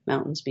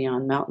Mountains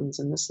Beyond Mountains.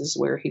 And this is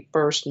where he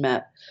first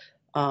met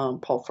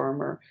Paul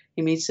Farmer.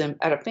 He meets him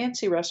at a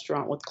fancy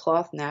restaurant with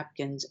cloth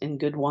napkins and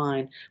good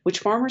wine, which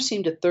Farmer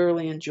seemed to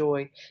thoroughly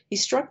enjoy. He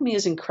struck me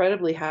as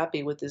incredibly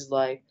happy with his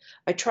life.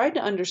 I tried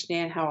to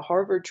understand how a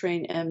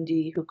Harvard-trained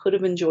MD who could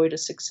have enjoyed a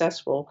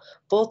successful,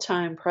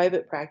 full-time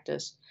private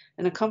practice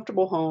and a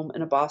comfortable home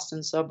in a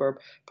Boston suburb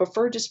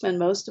preferred to spend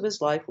most of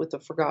his life with the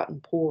forgotten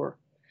poor.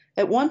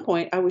 At one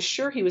point, I was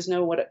sure he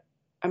knew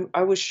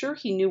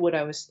what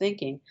I was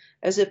thinking,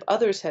 as if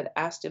others had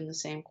asked him the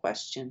same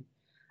question.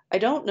 "I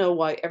don't know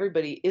why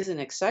everybody isn't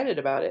excited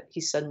about it,"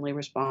 he suddenly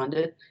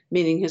responded,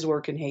 meaning his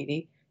work in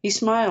Haiti. He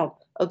smiled,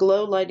 a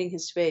glow lighting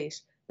his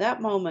face.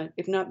 That moment,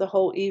 if not the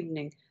whole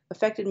evening,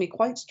 affected me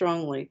quite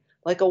strongly,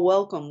 like a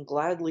welcome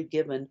gladly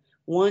given,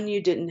 one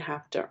you didn't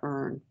have to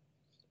earn.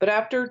 But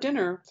after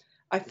dinner,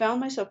 I found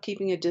myself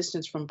keeping a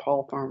distance from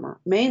Paul Farmer.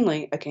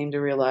 Mainly, I came to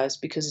realize,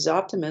 because his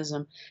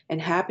optimism and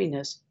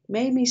happiness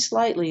made me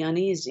slightly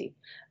uneasy.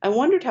 I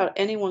wondered how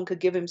anyone could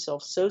give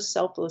himself so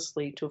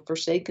selflessly to a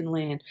forsaken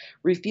land,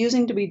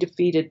 refusing to be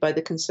defeated by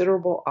the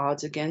considerable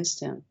odds against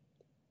him.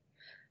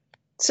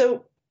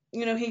 So,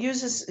 he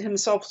uses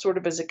himself sort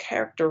of as a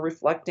character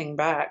reflecting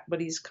back,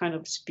 but he's kind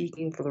of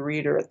speaking for the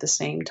reader at the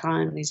same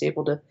time, and he's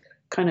able to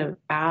kind of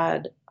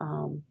add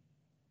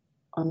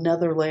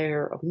another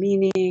layer of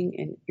meaning,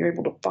 and you're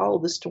able to follow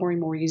the story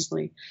more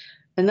easily.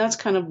 And that's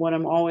kind of what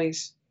I'm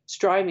always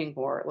striving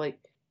for, like,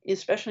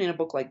 especially in a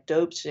book like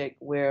Dopesick,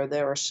 where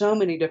there are so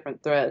many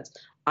different threads.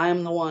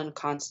 I'm the one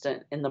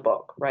constant in the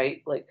book,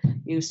 right? Like,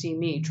 you see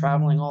me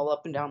traveling all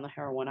up and down the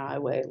heroin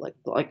highway,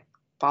 like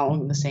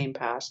following the same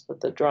path with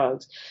the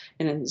drugs.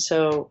 And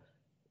so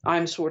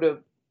I'm sort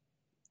of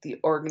the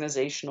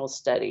organizational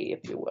steady,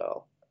 if you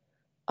will.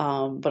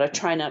 But I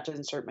try not to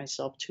insert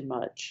myself too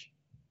much.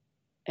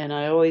 And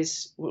I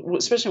always,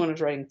 especially when I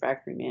was writing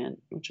Factory Man,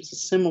 which is a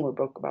similar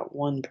book about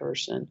one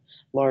person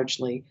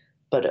largely,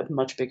 but a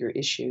much bigger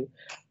issue,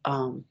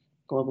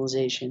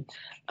 globalization,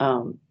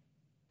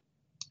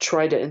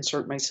 try to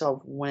insert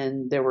myself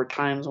when there were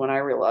times when I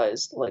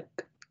realized,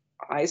 like,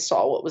 I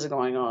saw what was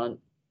going on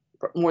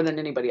more than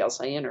anybody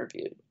else I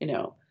interviewed.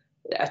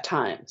 At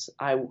times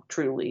I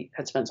truly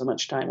had spent so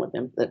much time with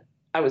him that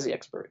I was the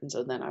expert. And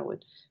so then I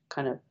would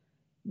kind of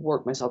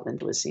work myself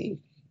into a scene.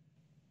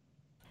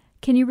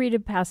 Can you read a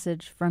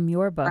passage from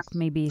your book,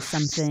 maybe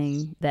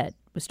something that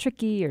was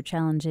tricky or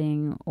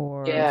challenging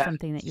or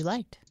something that you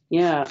liked?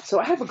 Yeah.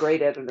 So I have a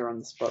great editor on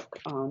this book,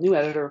 new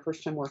editor,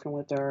 first time working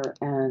with her,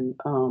 and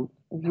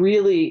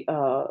really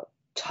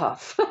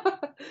tough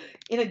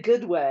in a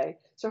good way.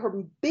 So her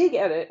big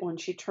edit, when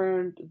she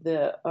turned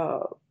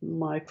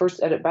my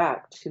first edit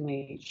back to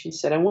me, she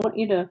said, I want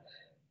you to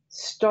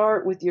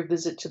start with your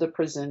visit to the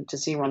prison to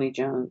see Ronnie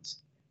Jones.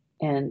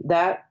 And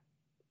that,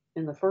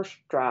 in the first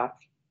draft,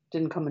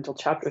 didn't come until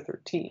chapter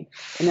 13.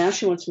 And now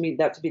she wants me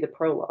that to be the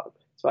prologue.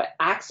 So I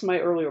axed my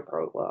earlier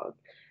prologue,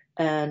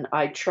 and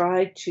I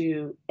tried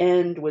to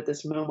end with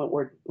this moment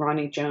where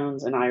Ronnie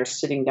Jones and I are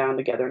sitting down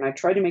together. And I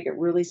tried to make it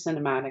really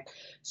cinematic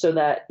so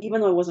that even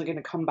though I wasn't going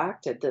to come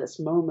back to this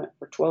moment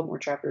for 12 more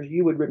chapters,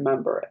 you would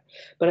remember it.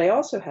 But I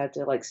also had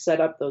to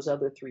set up those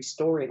other three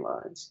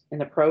storylines in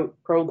the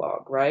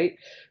prologue, right?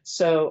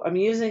 So I'm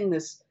using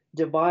this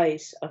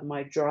device of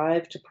my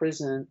drive to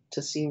prison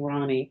to see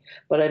Ronnie,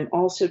 but I'm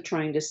also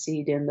trying to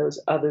seed in those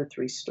other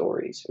three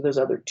stories, or those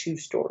other two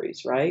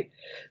stories, right?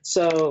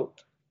 So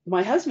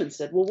my husband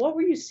said, well, what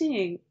were you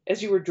seeing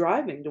as you were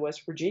driving to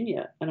West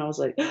Virginia? And I was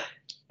like,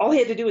 all he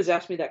had to do was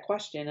ask me that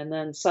question. And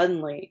then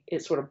suddenly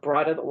it sort of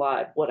brought it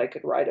alive what I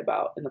could write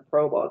about in the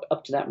prologue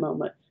up to that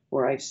moment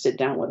where I sit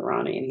down with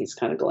Ronnie and he's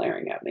kind of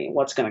glaring at me.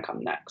 What's going to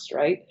come next,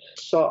 right?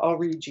 So I'll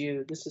read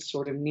you. This is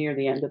sort of near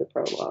the end of the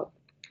prologue.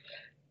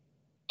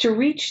 To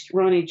reach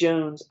Ronnie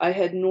Jones, I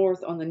head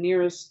north on the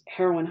nearest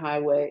heroin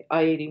highway,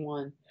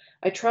 I-81.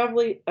 I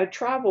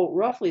travel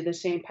roughly the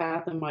same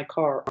path in my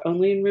car,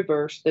 only in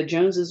reverse that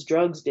Jones's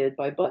drugs did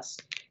by bus,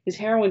 his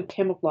heroin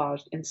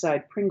camouflaged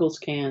inside Pringles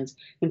cans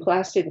and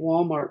plastic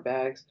Walmart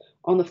bags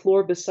on the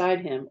floor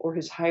beside him or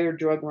his hired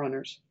drug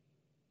runners.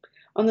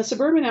 On the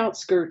suburban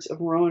outskirts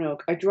of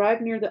Roanoke, I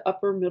drive near the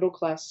upper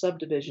middle-class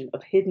subdivision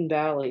of Hidden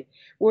Valley,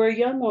 where a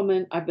young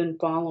woman I've been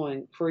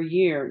following for a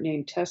year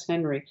named Tess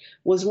Henry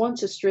was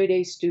once a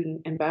straight-A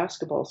student and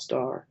basketball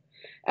star.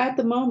 At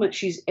the moment,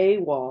 she's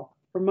AWOL.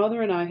 Her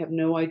mother and I have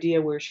no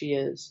idea where she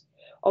is,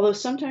 although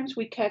sometimes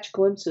we catch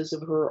glimpses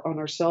of her on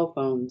our cell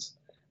phones,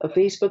 a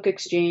Facebook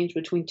exchange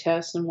between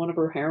Tess and one of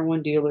her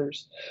heroin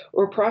dealers,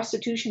 or a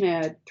prostitution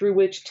ad through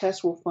which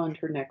Tess will fund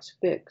her next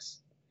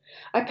fix.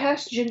 I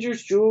passed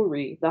Ginger's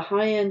Jewelry, the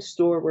high-end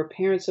store where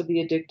parents of the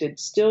addicted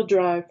still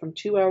drive from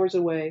 2 hours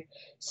away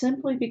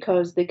simply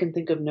because they can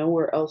think of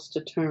nowhere else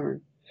to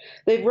turn.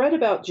 They've read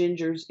about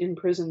Ginger's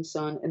in-prison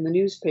son in the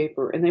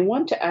newspaper, and they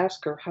want to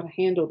ask her how to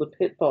handle the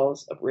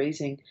pitfalls of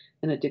raising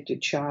an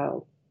addicted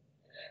child.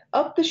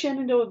 Up the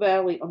Shenandoah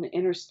Valley on the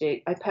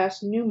interstate, I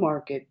pass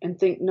Newmarket and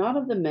think not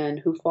of the men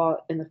who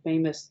fought in the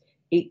famous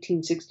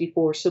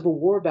 1864 Civil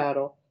War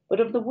battle, but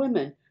of the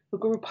women who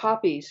grew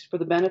poppies for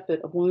the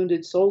benefit of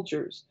wounded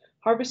soldiers,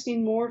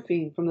 harvesting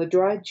morphine from the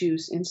dried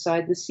juice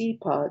inside the seed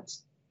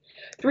pods.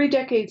 3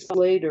 decades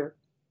later,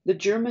 the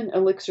German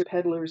elixir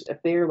peddlers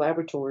at Bayer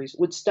Laboratories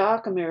would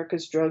stock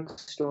America's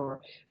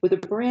drugstore with a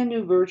brand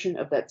new version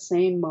of that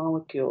same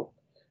molecule,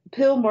 a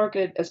pill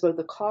marketed as both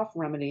a cough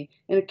remedy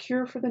and a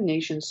cure for the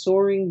nation's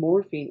soaring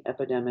morphine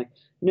epidemic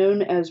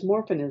known as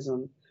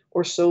morphinism,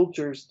 or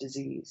soldier's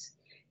disease.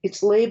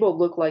 Its label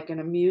looked like an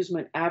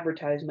amusement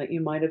advertisement you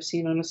might have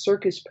seen on a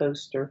circus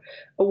poster,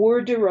 a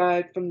word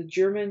derived from the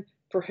German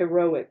for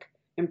heroic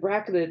and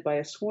bracketed by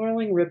a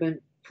swirling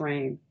ribbon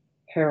frame,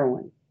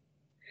 heroin.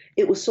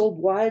 It was sold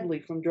widely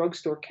from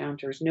drugstore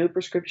counters, no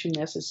prescription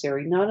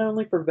necessary, not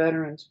only for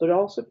veterans, but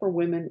also for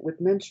women with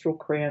menstrual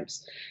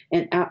cramps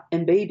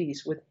and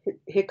babies with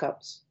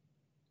hiccups.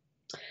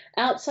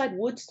 Outside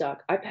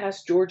Woodstock, I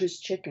passed George's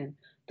Chicken,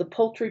 the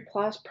poultry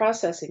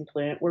processing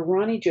plant where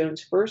Ronnie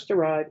Jones first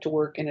arrived to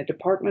work in a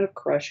Department of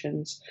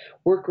Corrections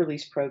work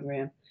release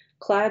program,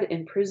 clad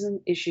in prison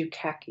issue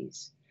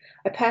khakis.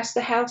 I passed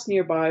the house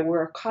nearby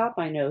where a cop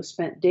I know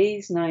spent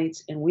days,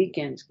 nights, and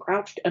weekends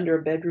crouched under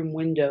a bedroom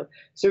window,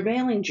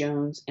 surveilling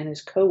Jones and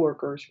his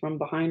coworkers from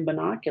behind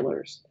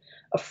binoculars,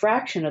 a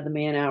fraction of the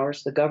man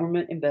hours the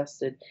government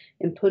invested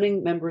in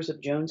putting members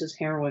of Jones's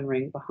heroin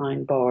ring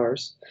behind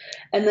bars.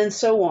 And then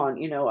so on,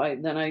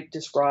 I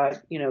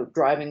describe,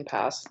 driving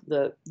past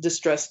the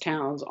distressed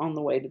towns on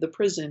the way to the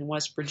prison in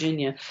West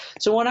Virginia.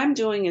 So what I'm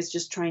doing is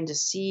just trying to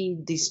see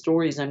these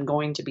stories I'm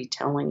going to be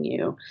telling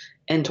you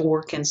and to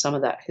work in some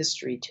of that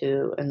history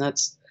too. And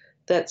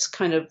that's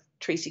kind of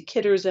Tracy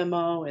Kidder's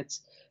MO.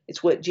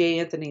 It's what J.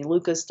 Anthony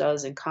Lucas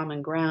does in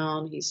Common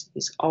Ground. He's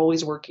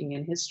always working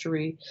in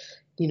history.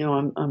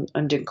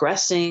 I'm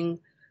digressing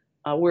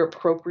where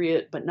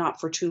appropriate, but not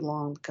for too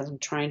long because I'm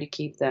trying to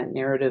keep that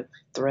narrative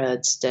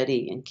thread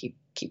steady and keep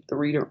the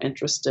reader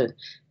interested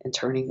in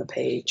turning the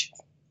page.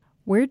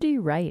 Where do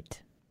you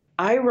write?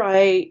 I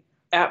write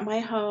at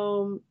my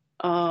home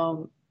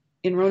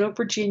in Roanoke,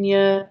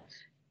 Virginia.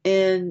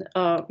 And,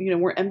 we're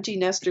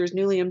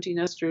newly empty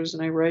nesters,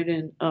 and I write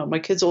in my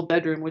kid's old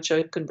bedroom, which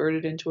I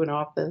converted into an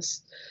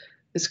office.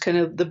 It's kind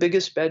of the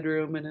biggest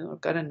bedroom, and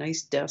I've got a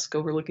nice desk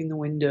overlooking the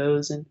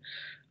windows, and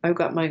I've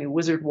got my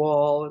wizard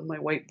wall and my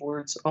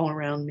whiteboards all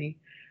around me,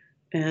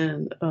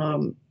 and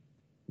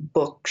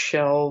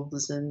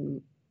bookshelves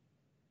and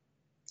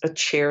a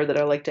chair that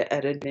I like to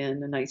edit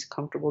in, a nice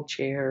comfortable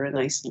chair, a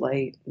nice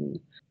light,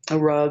 and a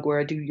rug where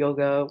I do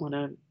yoga when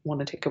I want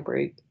to take a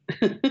break.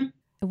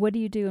 What do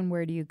you do and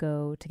where do you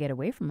go to get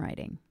away from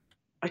writing?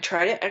 I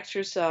try to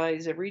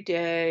exercise every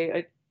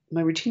day.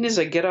 My routine is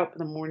I get up in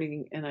the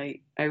morning and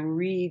I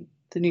read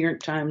the New York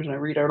Times and I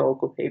read our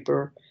local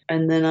paper.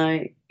 And then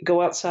I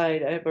go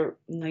outside. I have a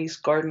nice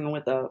garden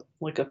with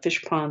a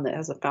fish pond that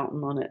has a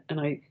fountain on it.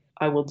 And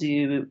I will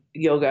do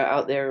yoga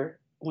out there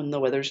when the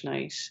weather's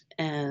nice.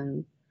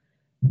 And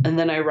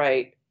then I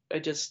write. I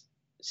just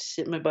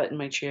sit my butt in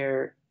my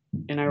chair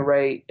and I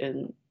write.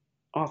 And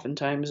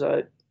oftentimes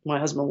my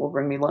husband will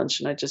bring me lunch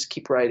and I just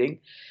keep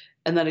writing.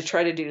 And then I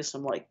try to do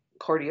some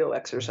cardio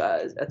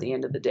exercise at the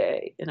end of the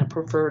day. And I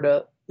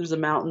prefer there's a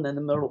mountain in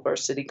the middle of our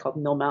city called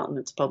Mill Mountain.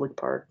 It's a public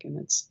park and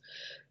there's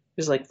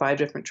 5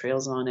 different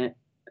trails on it.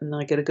 And then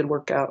I get a good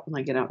workout when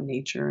I get out in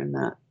nature. And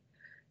that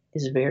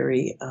is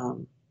very,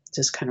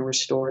 just kind of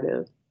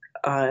restorative.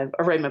 I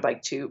ride my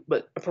bike too,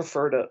 but I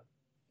prefer to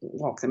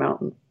walk the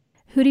mountain.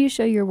 Who do you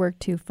show your work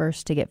to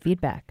first to get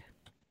feedback?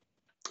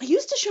 I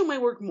used to show my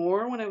work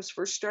more when I was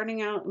first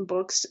starting out in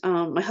books.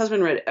 My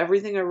husband read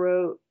everything I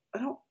wrote. I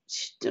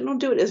don't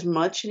do it as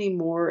much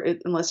anymore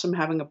unless I'm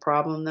having a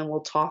problem. Then we'll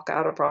talk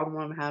out a problem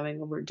I'm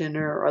having over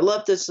dinner. I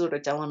love to sort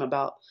of tell him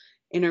about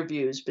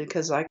interviews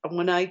because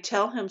when I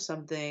tell him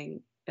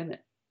something and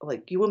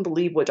you wouldn't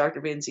believe what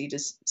Dr. Van Zee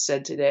just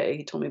said today.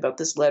 He told me about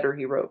this letter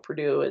he wrote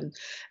Purdue. And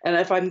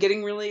if I'm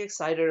getting really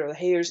excited or the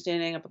hair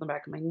standing up on the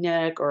back of my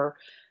neck, or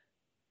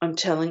I'm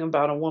telling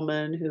about a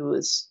woman who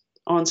is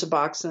on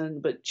Suboxone,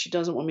 but she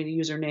doesn't want me to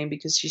use her name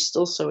because she's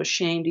still so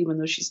ashamed, even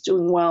though she's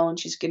doing well and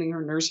she's getting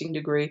her nursing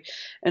degree.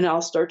 And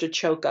I'll start to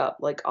choke up.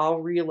 I'll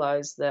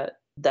realize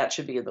that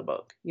should be in the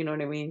book. You know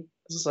what I mean?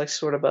 This is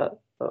sort of a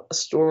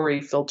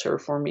story filter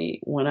for me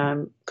when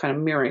I'm kind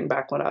of mirroring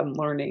back what I'm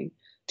learning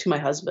to my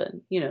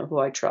husband, who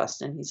I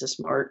trust. And he's a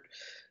smart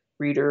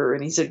reader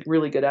and he's a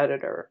really good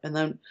editor. And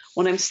then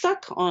when I'm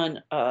stuck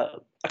on a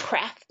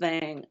craft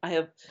thing, I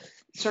have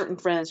certain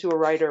friends who are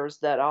writers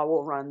that I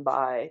will run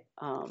by.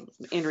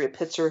 Andrea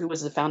Pitzer, who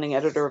was the founding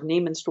editor of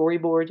Neiman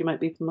Storyboard. You might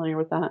be familiar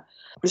with that.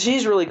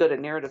 She's really good at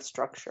narrative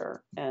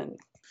structure and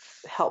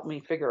helped me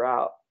figure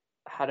out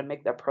how to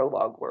make that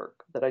prologue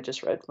work that I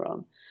just read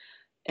from.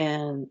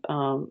 And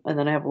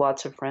then I have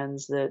lots of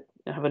friends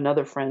I have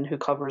another friend who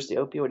covers the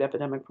opioid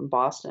epidemic from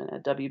Boston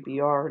at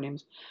WBR. Her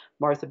name's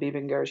Martha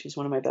Biebinger. She's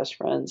one of my best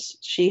friends.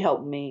 She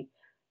helped me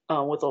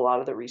with a lot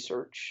of the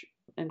research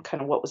and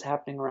kind of what was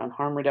happening around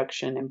harm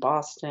reduction in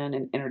Boston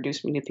and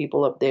introduced me to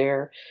people up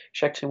there.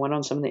 She actually went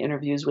on some of the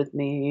interviews with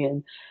me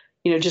and,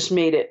 just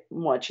made it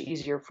much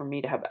easier for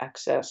me to have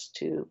access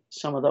to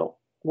some of the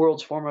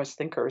world's foremost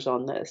thinkers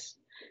on this,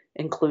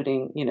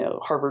 including,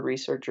 Harvard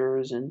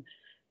researchers and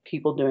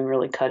people doing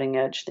really cutting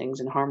edge things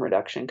in harm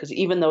reduction. Because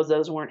even though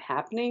those weren't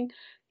happening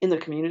in the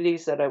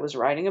communities that I was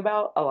writing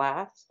about,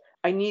 alas,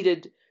 I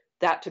needed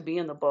that to be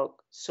in the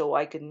book so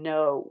I could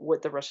know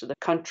what the rest of the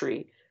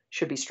country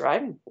should be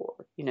striving for,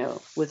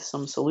 with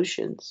some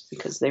solutions,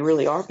 because they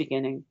really are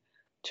beginning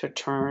to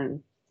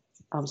turn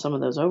some of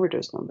those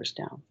overdose numbers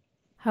down.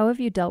 How have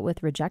you dealt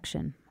with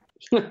rejection?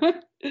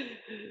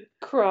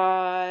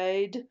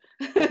 Cried.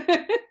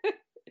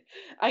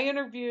 I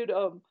interviewed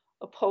a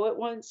poet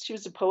once. She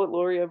was a poet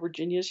laureate of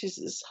Virginia. She's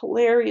this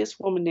hilarious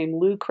woman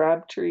named Lou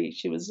Crabtree.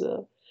 She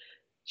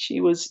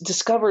was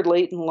discovered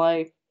late in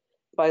life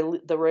by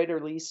the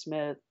writer Lee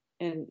Smith,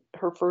 and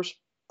her first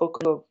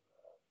book of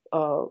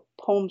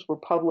poems were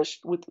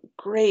published with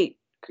great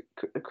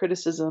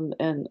criticism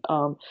and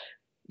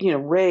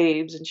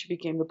raves, and she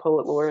became the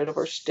poet laureate of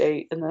our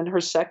state. And then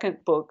her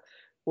second book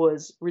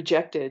was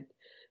rejected.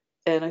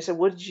 And I said,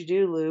 "What did you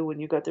do, Lou, when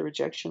you got the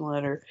rejection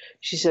letter?"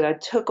 She said, "I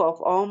took off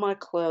all my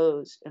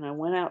clothes and I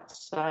went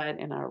outside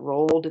and I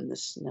rolled in the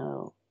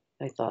snow."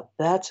 I thought,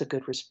 that's a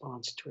good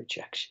response to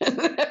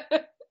rejection.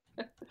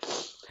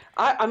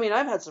 I mean,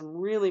 I've had some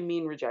really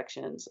mean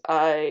rejections.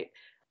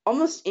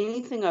 Almost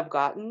anything I've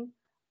gotten,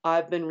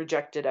 I've been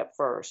rejected at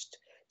first.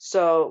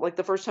 So, like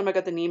the first time I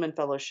got the Neiman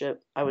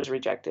Fellowship, I was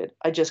rejected.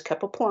 I just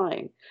kept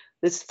applying.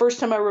 This first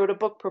time I wrote a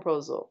book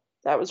proposal,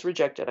 that was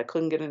rejected. I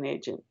couldn't get an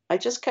agent. I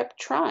just kept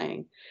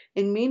trying.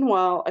 And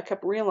meanwhile, I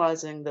kept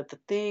realizing that the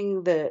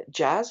thing that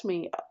jazzed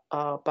me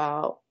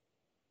about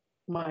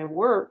my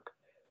work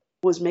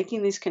was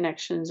making these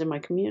connections in my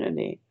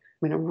community. I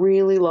mean, I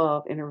really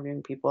love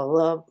interviewing people. I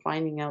love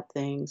finding out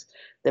things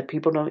that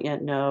people don't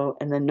yet know,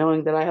 and then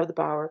knowing that I have the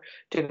power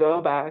to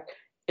go back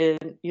in,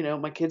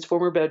 my kid's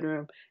former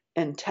bedroom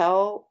and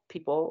tell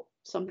people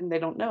something they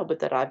don't know, but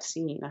that I've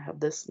seen. I have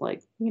this,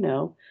 it's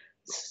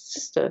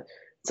just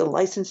it's a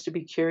license to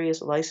be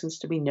curious, a license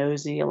to be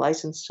nosy, a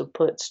license to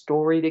put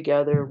story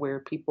together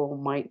where people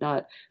might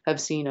not have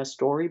seen a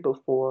story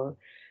before,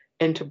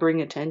 and to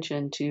bring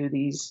attention to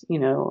these,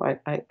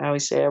 I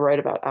always say I write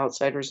about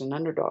outsiders and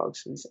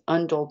underdogs, these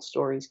untold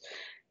stories,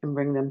 and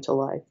bring them to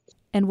life.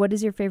 And what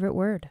is your favorite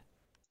word?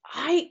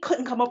 I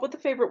couldn't come up with a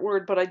favorite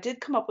word, but I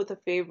did come up with a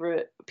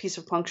favorite piece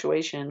of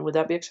punctuation. Would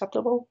that be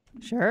acceptable?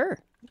 Sure.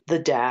 The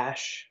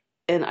dash.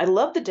 And I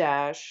love the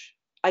dash.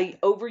 I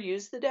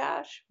overuse the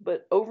dash,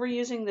 but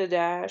overusing the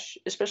dash,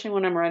 especially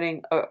when I'm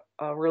writing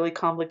a really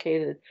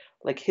complicated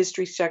like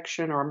history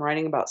section, or I'm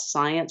writing about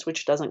science,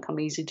 which doesn't come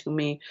easy to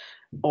me,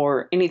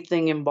 or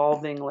anything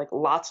involving like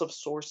lots of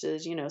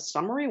sources.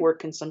 Summary work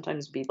can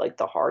sometimes be like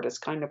the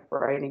hardest kind of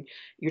writing.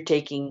 You're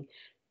taking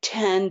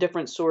 10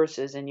 different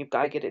sources and you've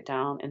got to get it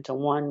down into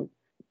one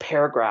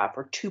paragraph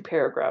or two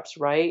paragraphs,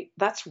 right?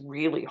 That's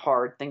really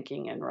hard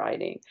thinking and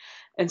writing.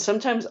 And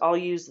sometimes I'll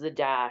use the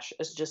dash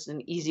as just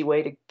an easy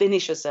way to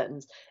finish a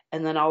sentence.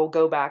 And then I'll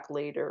go back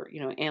later.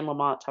 Anne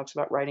Lamott talks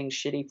about writing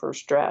shitty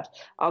first drafts.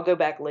 I'll go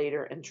back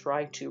later and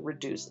try to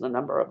reduce the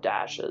number of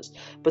dashes.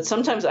 But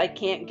sometimes I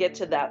can't get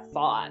to that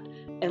thought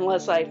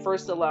unless I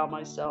first allow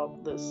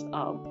myself this,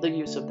 the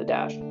use of the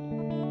dash.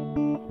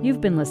 You've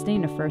been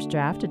listening to First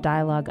Draft, a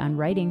dialogue on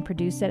writing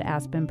produced at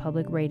Aspen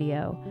Public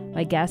Radio.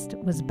 My guest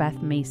was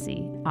Beth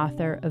Macy,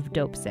 author of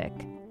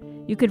Dopesick.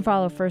 You can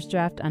follow First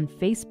Draft on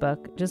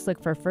Facebook. Just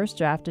look for First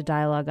Draft, a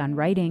dialogue on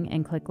writing,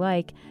 and click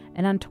like,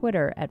 and on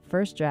Twitter at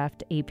First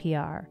Draft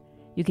APR.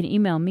 You can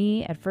email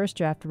me at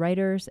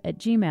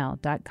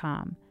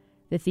firstdraftwriters@gmail.com.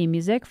 The theme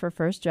music for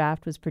First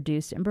Draft was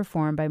produced and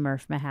performed by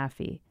Murph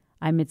Mahaffey.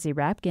 I'm Mitzi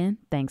Rapkin.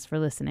 Thanks for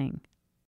listening.